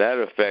that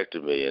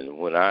affected me. And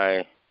when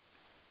I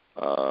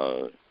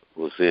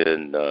was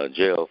in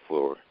jail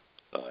for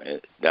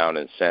down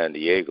in San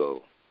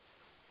Diego,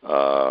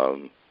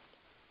 I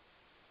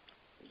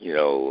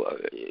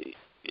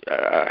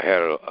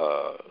had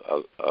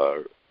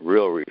a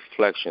real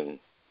reflection,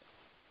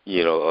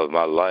 of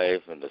my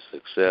life and the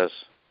success,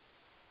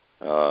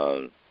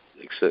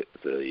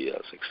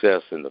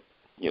 success and the,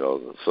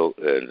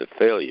 and the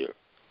failure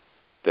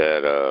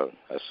that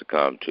I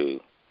succumbed to.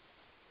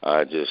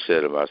 I just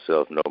said to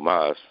myself, no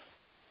mas.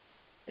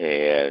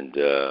 And,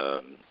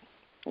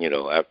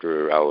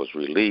 after I was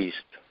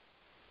released,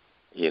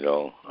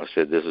 I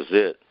said, this is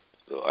it.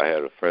 So I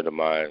had a friend of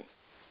mine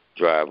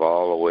drive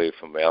all the way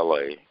from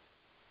L.A.,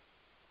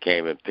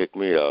 came and picked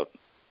me up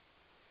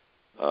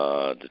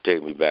to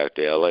take me back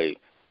to L.A.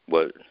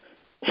 But,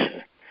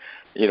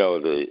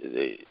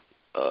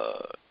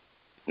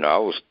 I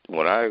was,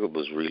 when I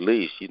was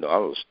released, I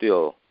was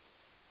still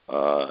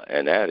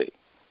an addict.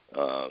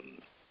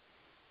 And,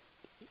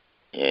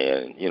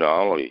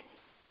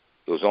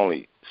 it was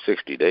only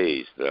 60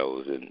 days that I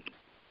was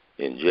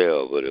in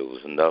jail, but it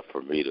was enough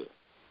for me to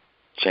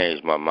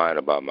change my mind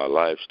about my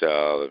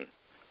lifestyle. And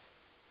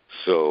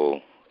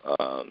so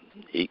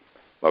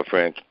my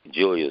friend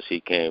Julius, he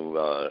came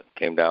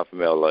down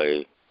from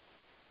L.A.,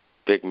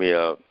 picked me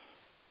up,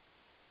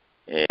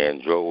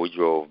 and we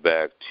drove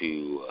back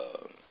to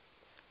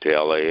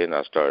L.A., and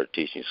I started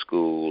teaching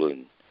school,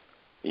 and,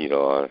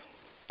 I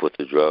put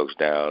the drugs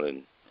down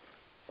and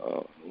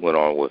went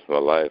on with my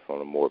life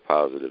on a more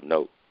positive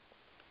note.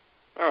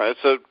 All right,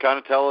 so kind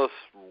of tell us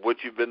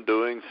what you've been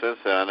doing since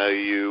then. I know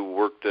you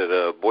worked at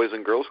a Boys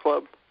and Girls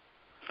Club.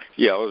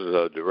 Yeah, I was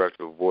a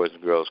director of Boys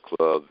and Girls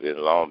Club in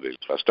Long Beach.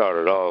 I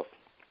started off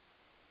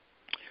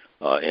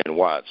in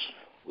Watts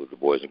with the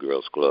Boys and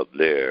Girls Club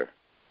there.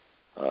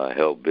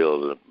 Helped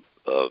build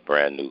a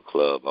brand new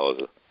club. I was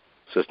an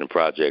assistant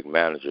project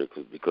manager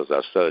because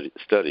I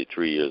studied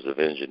 3 years of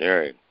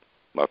engineering,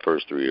 my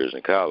first 3 years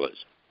in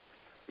college.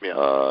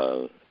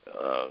 Yeah.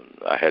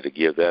 I had to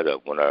give that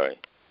up when I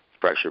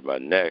fractured my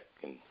neck,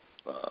 and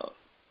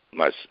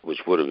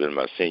which would have been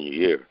my senior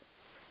year.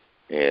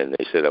 And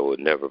they said I would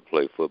never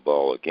play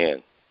football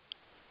again.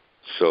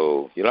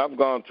 So, I've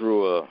gone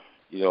through a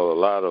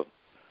lot of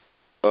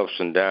ups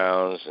and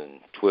downs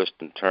and twists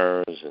and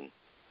turns, and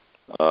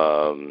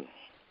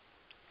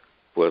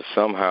but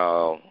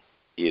somehow,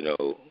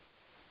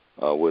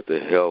 with the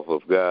help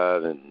of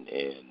God and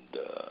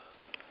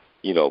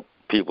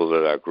people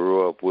that I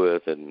grew up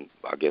with, and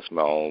I guess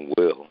my own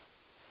will,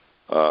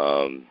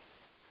 I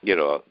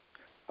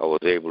was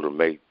able to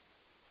make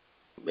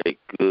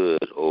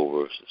good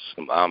over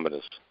some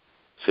ominous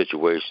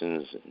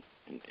situations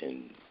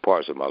and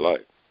parts of my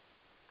life.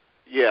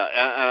 Yeah,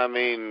 I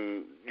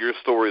mean, your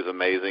story is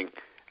amazing.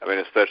 I mean,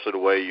 especially the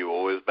way you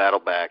always battle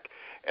back.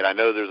 And I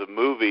know there's a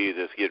movie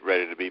that's getting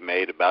ready to be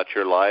made about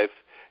your life.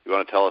 You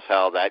want to tell us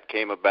how that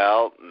came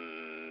about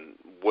and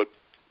what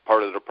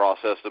part of the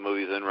process the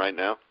movie's in right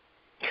now?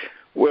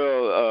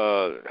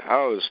 Well,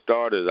 how it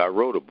started, I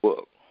wrote a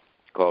book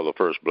called The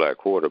First Black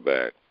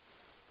Quarterback,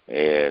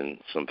 and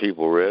some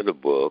people read the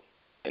book,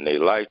 and they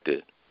liked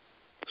it.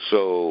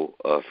 So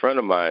a friend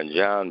of mine,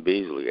 John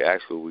Beasley,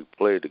 actually we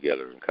played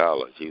together in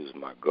college. He was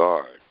my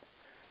guard,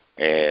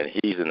 and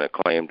he's an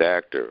acclaimed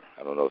actor.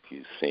 I don't know if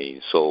you've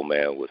seen Soul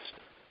Man.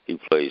 He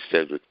plays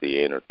Cedric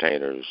the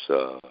Entertainer's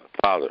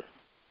father.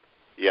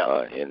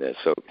 Yeah. In that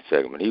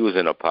segment. He was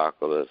in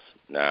Apocalypse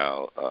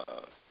Now.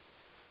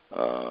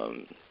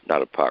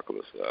 Not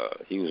Apocalypse.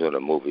 He was in a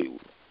movie,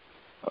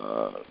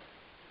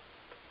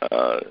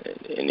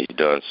 and he's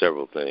done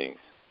several things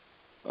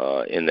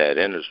in that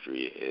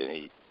industry.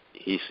 And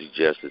he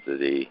suggested that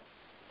he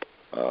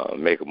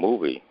make a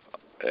movie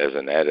as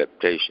an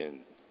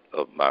adaptation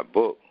of my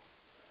book,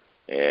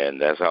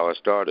 and that's how I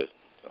started.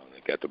 I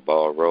got the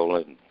ball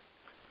rolling,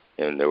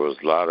 and there was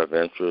a lot of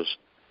interest.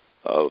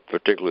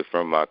 particularly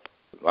from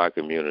my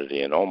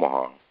community in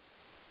Omaha,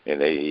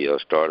 and they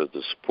started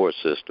the support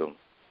system,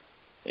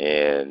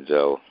 and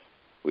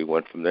we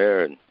went from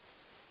there, and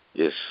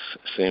it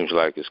seems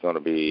like it's going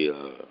to be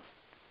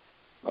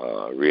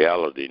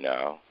reality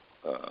now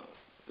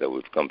that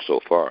we've come so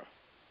far.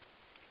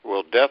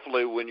 Well,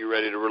 definitely when you're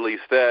ready to release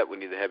that, we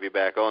need to have you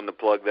back on to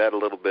plug that a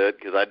little bit,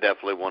 because I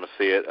definitely want to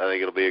see it. I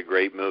think it'll be a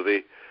great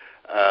movie.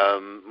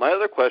 My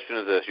other question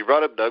is this. You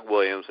brought up Doug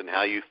Williams and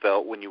how you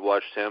felt when you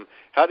watched him.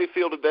 How do you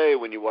feel today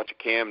when you watch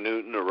a Cam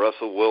Newton or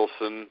Russell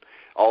Wilson,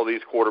 all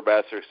these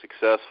quarterbacks are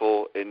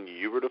successful, and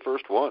you were the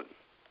first one?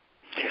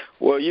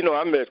 Well,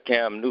 I met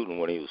Cam Newton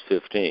when he was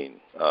 15.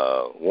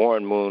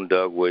 Warren Moon,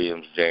 Doug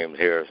Williams, James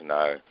Harris, and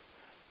I,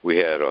 we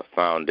had a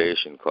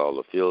foundation called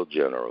the Field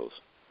Generals.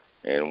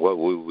 And what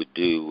we would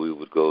do, we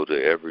would go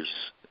to every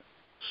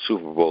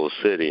Super Bowl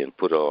city and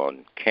put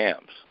on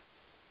camps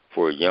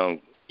for young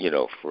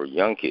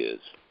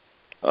kids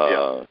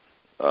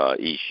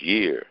each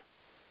year.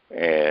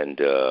 And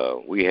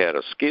we had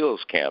a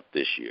skills camp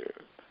that year,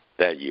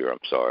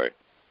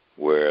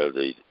 where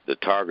the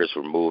targets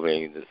were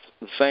moving,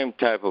 the same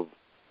type of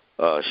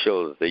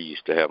show that they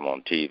used to have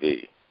on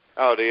TV.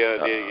 Oh,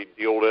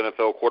 the old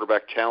NFL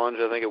Quarterback Challenge,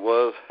 I think it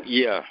was?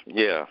 Yeah.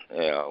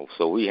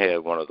 So we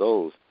had one of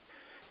those.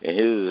 And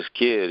this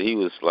kid, he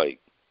was like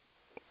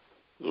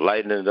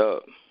lighting it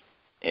up.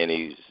 And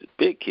he's a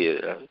big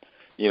kid,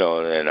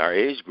 and our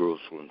age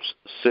group's from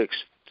 6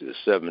 to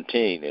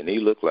 17, and he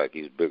looked like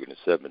he was bigger than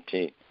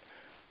 17.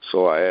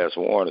 So I asked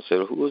Warren, I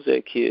said, who was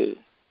that kid?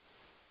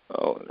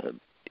 Oh,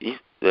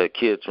 that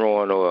kid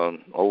throwing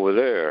over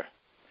there.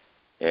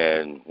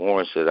 And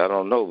Warren said, I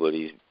don't know, but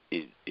he's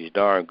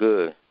darn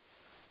good.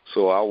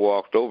 So I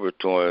walked over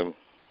to him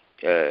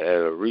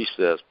at a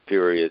recess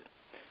period,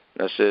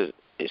 and I said,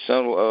 hey,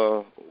 son,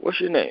 what's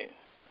your name?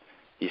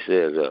 He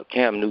said,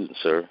 Cam Newton,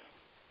 sir.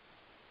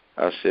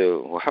 I said,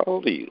 well, how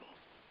old are you?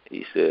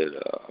 He said,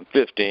 I'm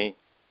 15.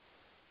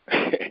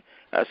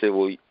 I said,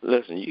 well,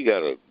 listen, you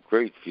got a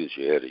great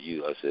future ahead of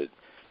you. I said,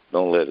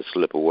 don't let it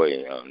slip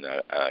away.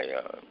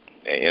 I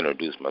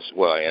introduced myself.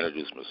 Well, I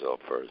introduced myself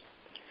first.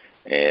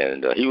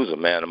 And he was a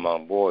man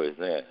among boys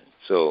then.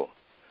 So,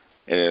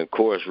 and then, of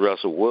course,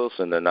 Russell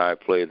Wilson and I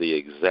play the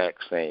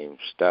exact same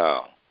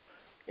style.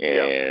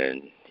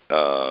 And,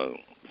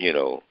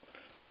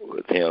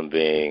 with him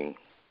being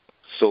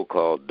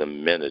so-called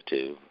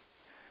diminutive,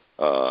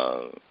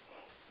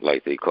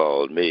 like they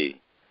called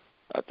me,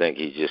 I think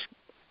he just,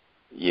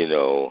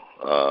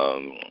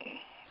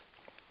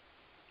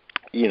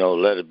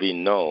 let it be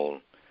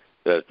known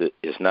that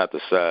it's not the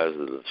size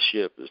of the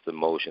ship, it's the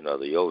motion of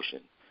the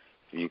ocean.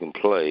 If you can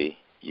play,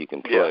 you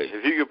can play. Yeah,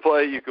 if you can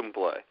play, you can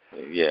play.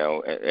 Yeah,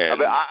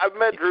 and I've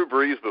met Drew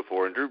Brees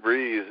before, and Drew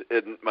Brees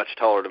isn't much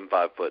taller than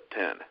 5'10".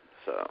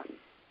 So.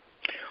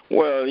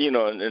 Well,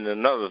 and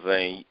another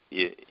thing,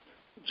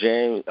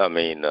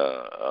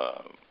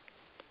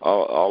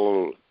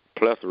 all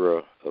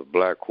plethora of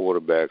black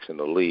quarterbacks in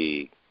the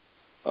league,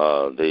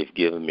 they've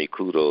given me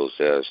kudos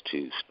as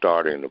to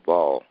starting the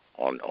ball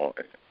on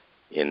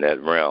in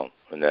that realm,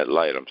 in that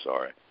light.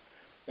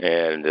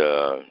 And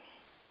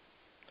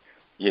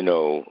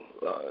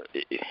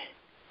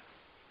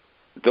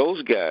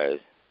those guys,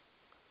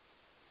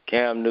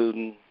 Cam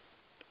Newton,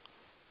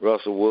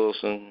 Russell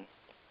Wilson,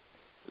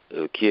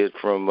 the kid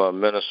from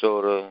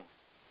Minnesota.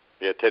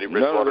 Yeah, Teddy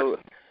Bridgewater.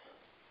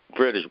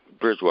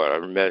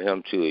 Bridgewater. I met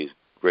him too. He's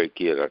a great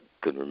kid. I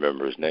couldn't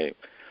remember his name.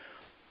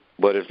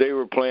 But if they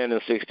were playing in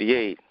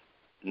 '68,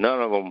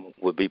 none of them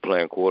would be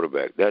playing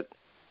quarterback. That's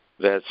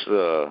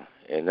the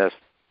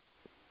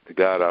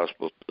god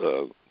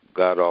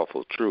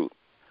awful truth.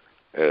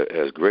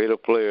 As great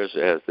of players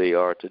as they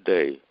are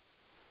today,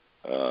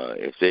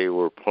 if they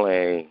were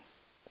playing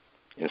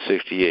in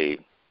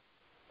 '68,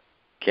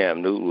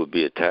 Cam Newton would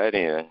be a tight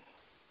end.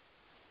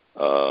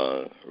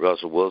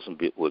 Russell Wilson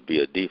would be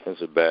a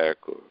defensive back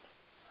or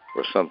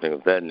something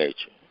of that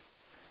nature.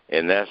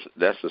 And that's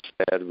a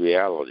sad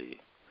reality,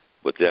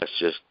 but that's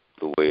just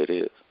the way it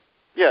is.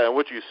 Yeah, and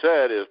what you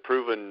said is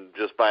proven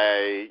just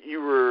by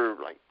you were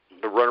like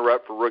the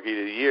runner-up for Rookie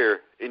of the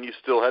Year, and you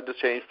still had to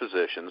change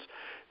positions.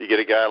 You get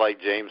a guy like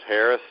James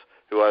Harris,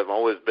 who I'm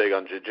always big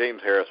on.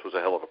 James Harris was a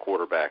hell of a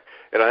quarterback.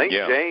 And I think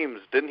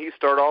James, didn't he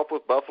start off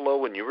with Buffalo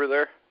when you were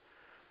there?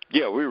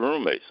 Yeah, we were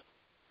roommates.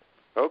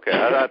 Okay,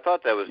 I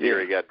thought that was the year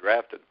he got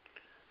drafted.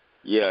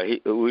 Yeah,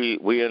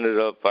 we ended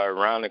up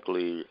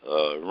ironically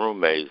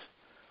roommates.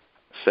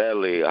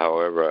 Sadly,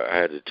 however, I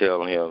had to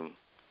tell him,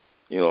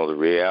 the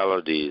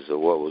realities of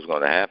what was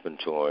going to happen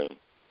to him.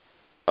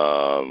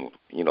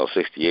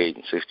 68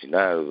 and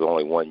 69 was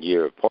only 1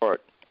 year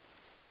apart,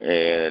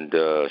 and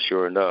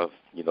sure enough,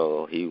 he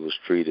was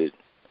treated,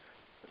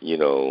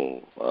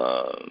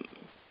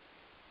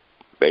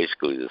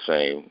 basically the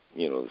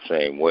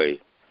same way.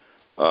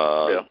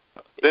 Yeah.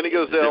 Then he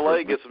goes to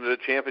L.A., gets him to the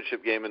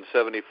championship game in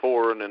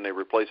 '74, and then they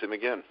replace him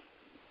again.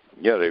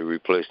 Yeah, they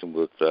replaced him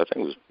with, I think it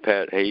was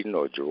Pat Hayden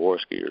or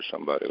Jaworski or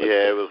somebody like that.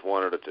 Yeah, it was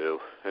one of the two,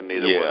 and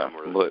neither one of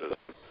them were.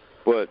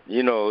 But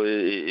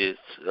it's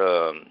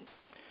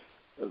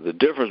the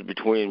difference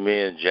between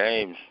me and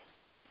James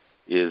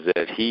is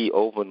that he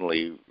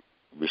openly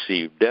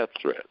received death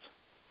threats.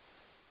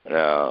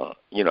 Now,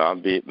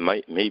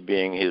 me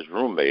being his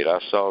roommate, I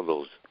saw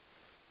those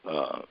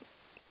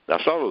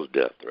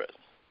death threats.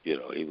 He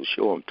would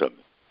show them to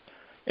me.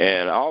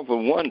 And I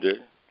often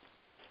wondered,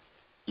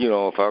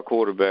 if our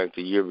quarterback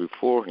the year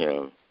before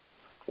him,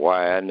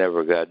 why I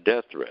never got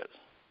death threats.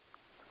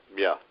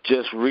 Yeah.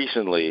 Just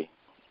recently,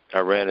 I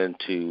ran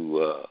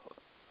into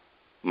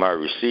my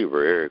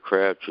receiver, Eric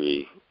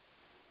Crabtree,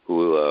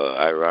 who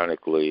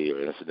ironically or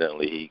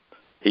incidentally,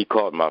 he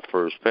caught my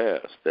first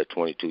pass, that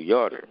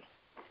 22-yarder.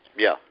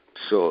 Yeah.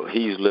 So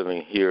he's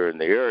living here in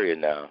the area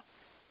now,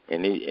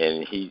 and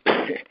he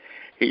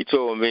he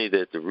told me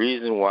that the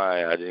reason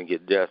why I didn't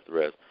get death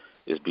threats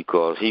is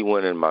because he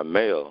went in my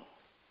mail,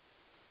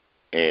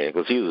 and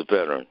because he was a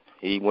veteran,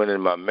 he went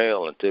in my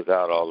mail and took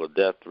out all the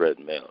death threat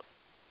mail,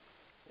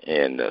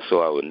 and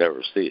so I would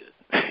never see it.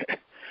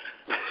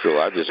 So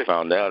I just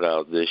found that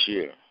out this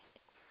year.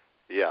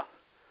 Yeah.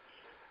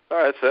 All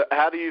right, so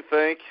how do you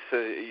think,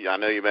 I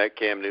know you met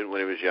Cam Newton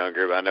when he was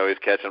younger, but I know he's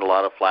catching a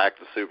lot of flack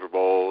at the Super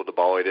Bowl, the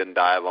ball he didn't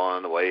dive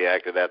on, the way he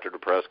acted after the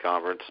press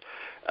conference.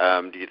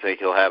 Do you think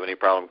he'll have any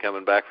problem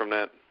coming back from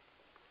that?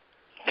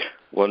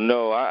 Well,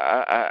 no,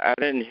 I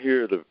didn't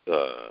hear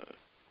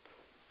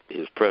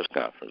his press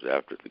conference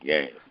after the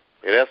game.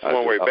 Yeah, that's the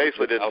one where he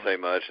basically didn't say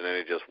much, and then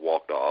he just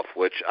walked off,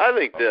 which I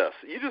think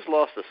you just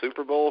lost the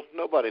Super Bowl.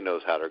 Nobody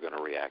knows how they're going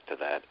to react to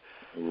that.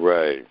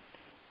 Right.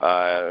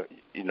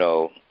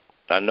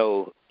 I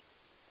know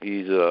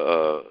he's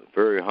a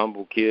very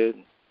humble kid.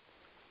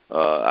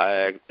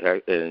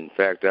 In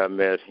fact, I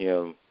met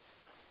him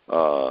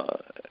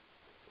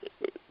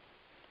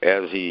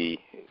as a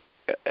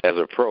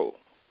pro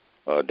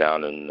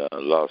down in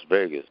Las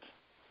Vegas.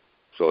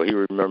 So he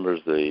remembers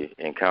the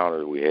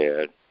encounter we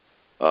had.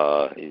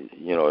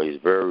 He's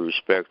very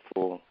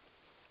respectful.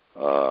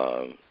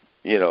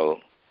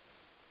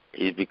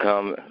 He's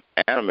become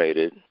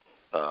animated.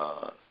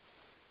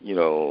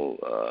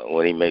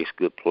 When he makes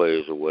good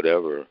plays or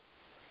whatever.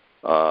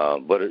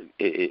 But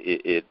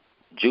it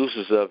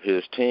juices up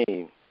his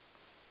team,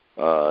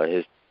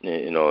 his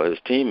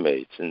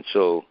teammates. And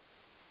so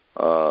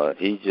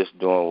he's just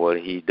doing what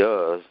he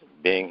does,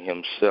 being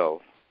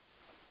himself,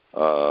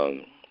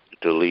 to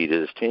lead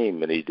his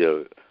team. And he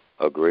did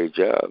a great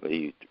job.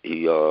 He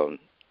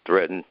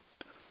threatened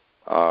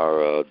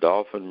our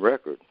Dolphin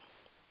record.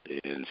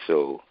 And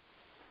so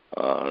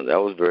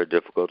that was very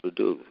difficult to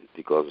do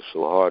because it's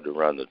so hard to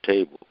run the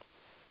table.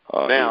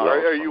 Now,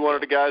 are you one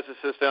of the guys that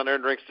sits down there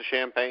and drinks the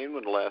champagne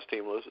when the last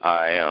team loses?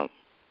 I am.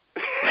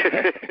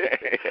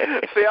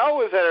 See, I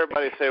always had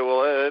everybody say,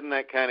 well, isn't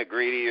that kind of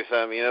greedy or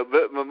something?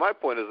 But my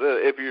point is this,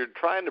 if you're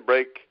trying to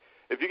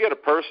if you get a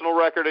personal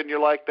record and you're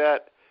like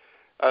that,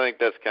 I think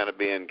that's kind of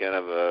being kind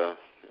of a,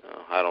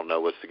 I don't know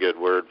what's the good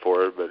word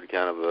for it, but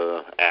kind of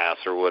a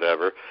ass or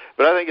whatever.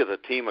 But I think as a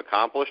team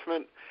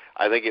accomplishment,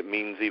 I think it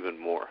means even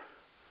more.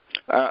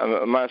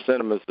 My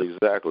sentiments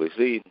exactly.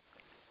 See,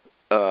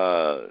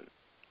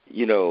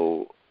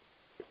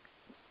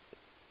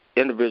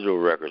 individual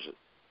records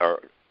are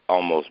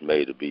almost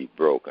made to be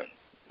broken.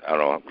 I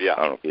don't care.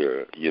 I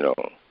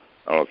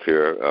don't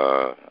care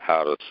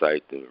how the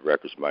site the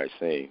records might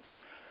seem,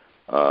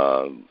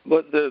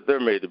 but they're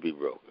made to be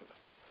broken.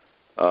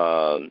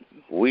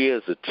 We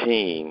as a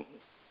team,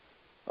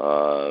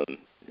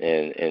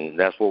 and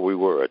that's what we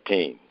were, a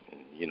team.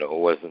 It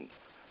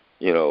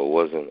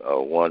wasn't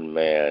a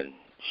one-man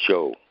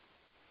show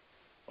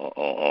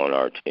on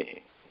our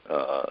team.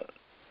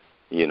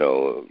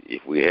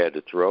 If we had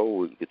to throw,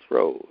 we could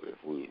throw.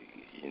 If we,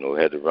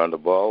 had to run the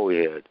ball, we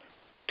had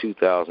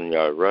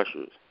 2,000-yard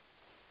rushers.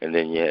 And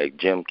then you had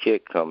Jim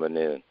Kick coming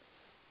in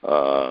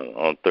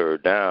on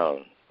third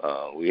down.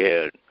 We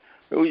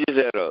just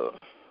had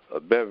a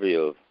bevy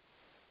of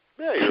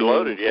you're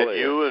loaded. You had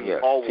you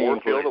and Paul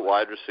Warfield at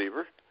wide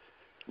receiver.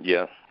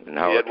 Yeah. And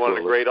you had one of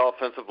the great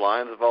offensive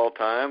lines of all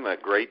time, a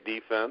great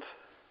defense.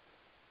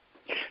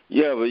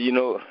 Yeah, but,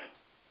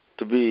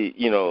 to be,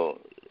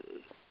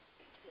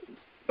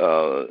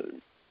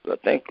 I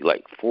think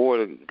like 4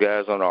 of the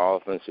guys on our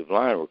offensive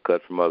line were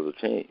cut from other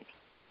teams.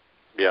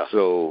 Yeah.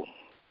 So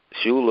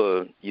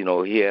Shula,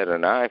 he had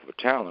an eye for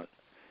talent,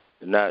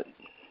 not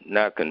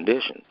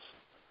conditions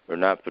or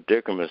not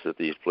predicaments that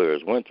these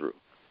players went through.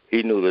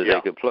 He knew that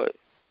they could play.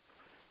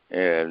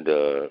 And,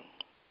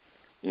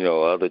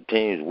 other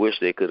teams wish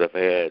they could have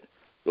had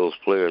those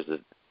players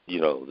that,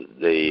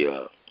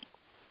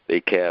 they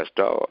cast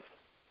off.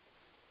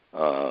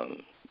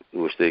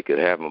 Wish they could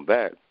have them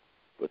back.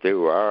 But they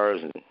were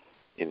ours,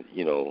 and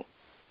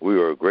we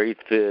were a great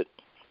fit.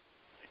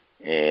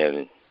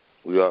 And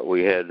we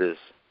had this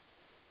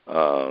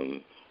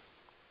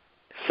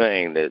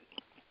saying that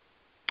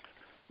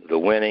the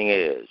winning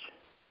edge,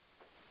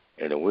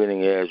 and the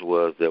winning edge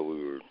was that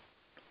we were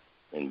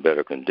in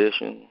better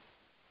condition,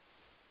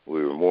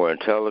 we were more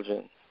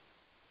intelligent,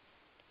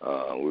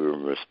 we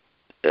were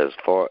as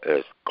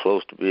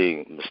close to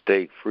being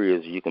mistake-free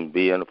as you can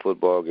be in a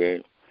football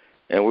game,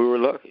 and we were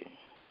lucky.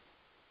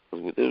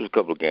 There was a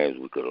couple of games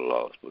we could have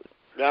lost, but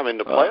yeah, I mean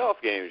the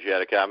playoff games you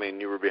had to. I mean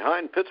you were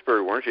behind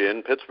Pittsburgh, weren't you?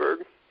 In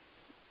Pittsburgh?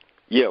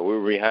 Yeah, we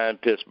were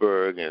behind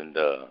Pittsburgh, and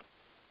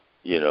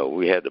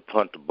we had to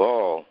punt the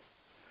ball,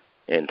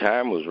 and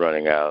time was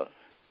running out.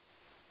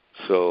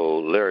 So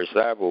Larry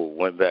Seibel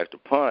went back to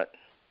punt,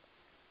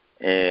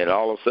 and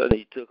all of a sudden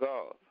he took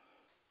off.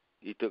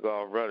 He took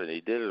off running.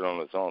 He did it on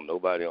his own.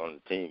 Nobody on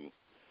the team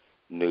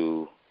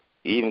knew,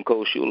 even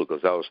Coach Shula,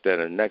 because I was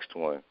standing next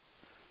to him.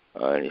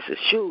 And he said,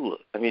 Shula.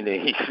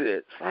 He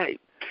said,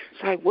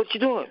 Sipe, what you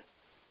doing?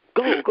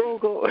 Go.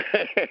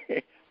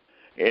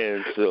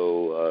 And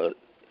so,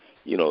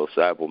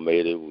 Seibel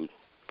made it.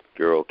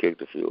 Carroll kicked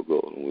the field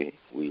goal, and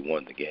we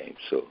won the game.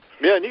 So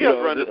yeah, and you guys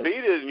were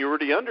undefeated, and you were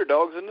the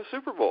underdogs in the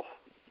Super Bowl.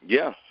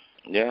 Yeah.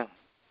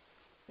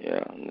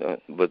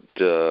 But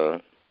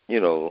the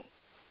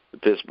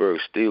Pittsburgh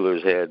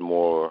Steelers had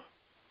more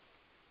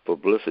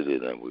publicity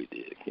than we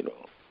did.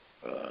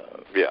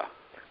 Yeah.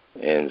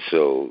 And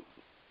so,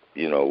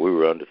 we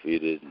were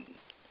undefeated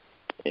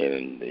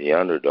and the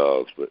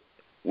underdogs, but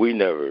we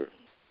never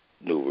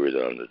knew we were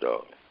the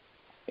underdog,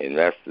 and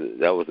that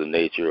was the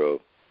nature of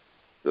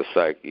the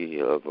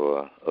psyche of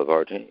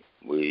our team.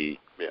 We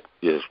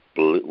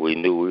we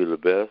knew we were the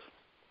best,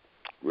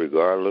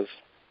 regardless,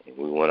 and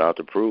we went out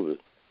to prove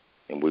it,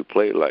 and we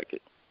played like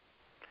it.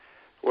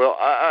 Well,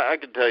 I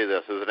can tell you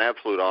this: it's an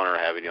absolute honor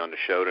having you on the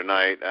show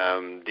tonight.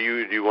 Do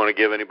you want to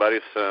give anybody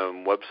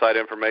some website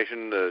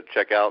information to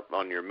check out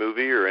on your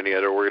movie or any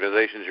other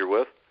organizations you're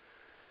with?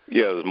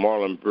 Yeah, it's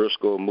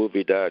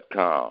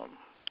marlinbriscoemovie.com.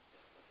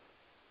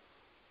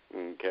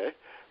 Okay,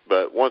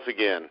 but once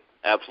again,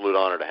 absolute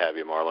honor to have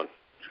you, Marlin.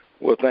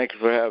 Well, thank you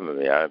for having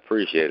me. I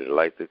appreciate it.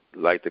 I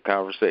like the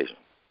conversation.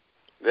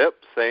 Yep,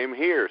 same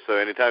here. So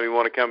anytime you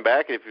want to come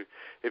back, if you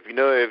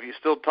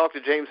still talk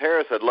to James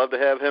Harris, I'd love to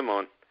have him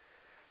on.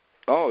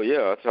 Oh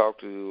yeah, I talk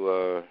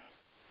to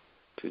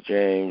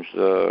James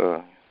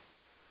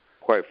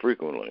quite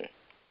frequently.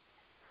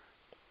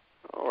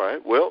 All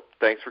right. Well,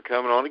 thanks for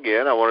coming on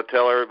again. I want to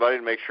tell everybody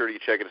to make sure you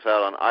check us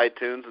out on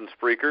iTunes and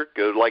Spreaker.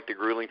 Go like the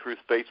Grueling Truth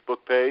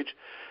Facebook page.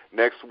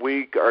 Next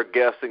week, our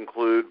guests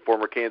include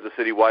former Kansas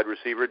City wide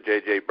receiver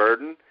J.J.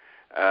 Burden,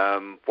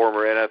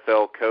 former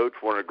NFL coach,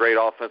 one of the great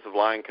offensive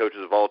line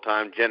coaches of all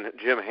time, Jim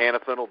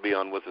Hannafin will be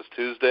on with us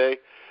Tuesday.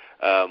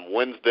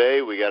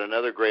 Wednesday, we got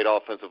another great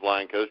offensive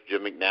line coach,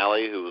 Jim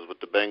McNally, who was with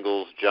the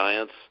Bengals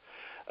Giants.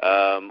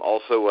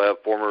 Also,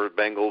 former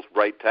Bengals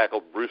right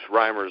tackle Bruce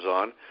Reimers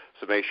on,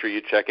 so make sure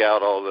you check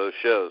out all those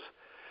shows.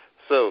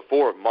 So,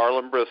 for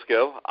Marlin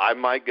Briscoe, I'm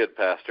Mike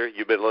Goodpaster.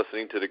 You've been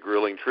listening to The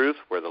Grueling Truth,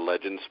 where the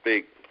legends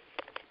speak.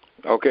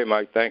 Okay,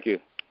 Mike, thank you.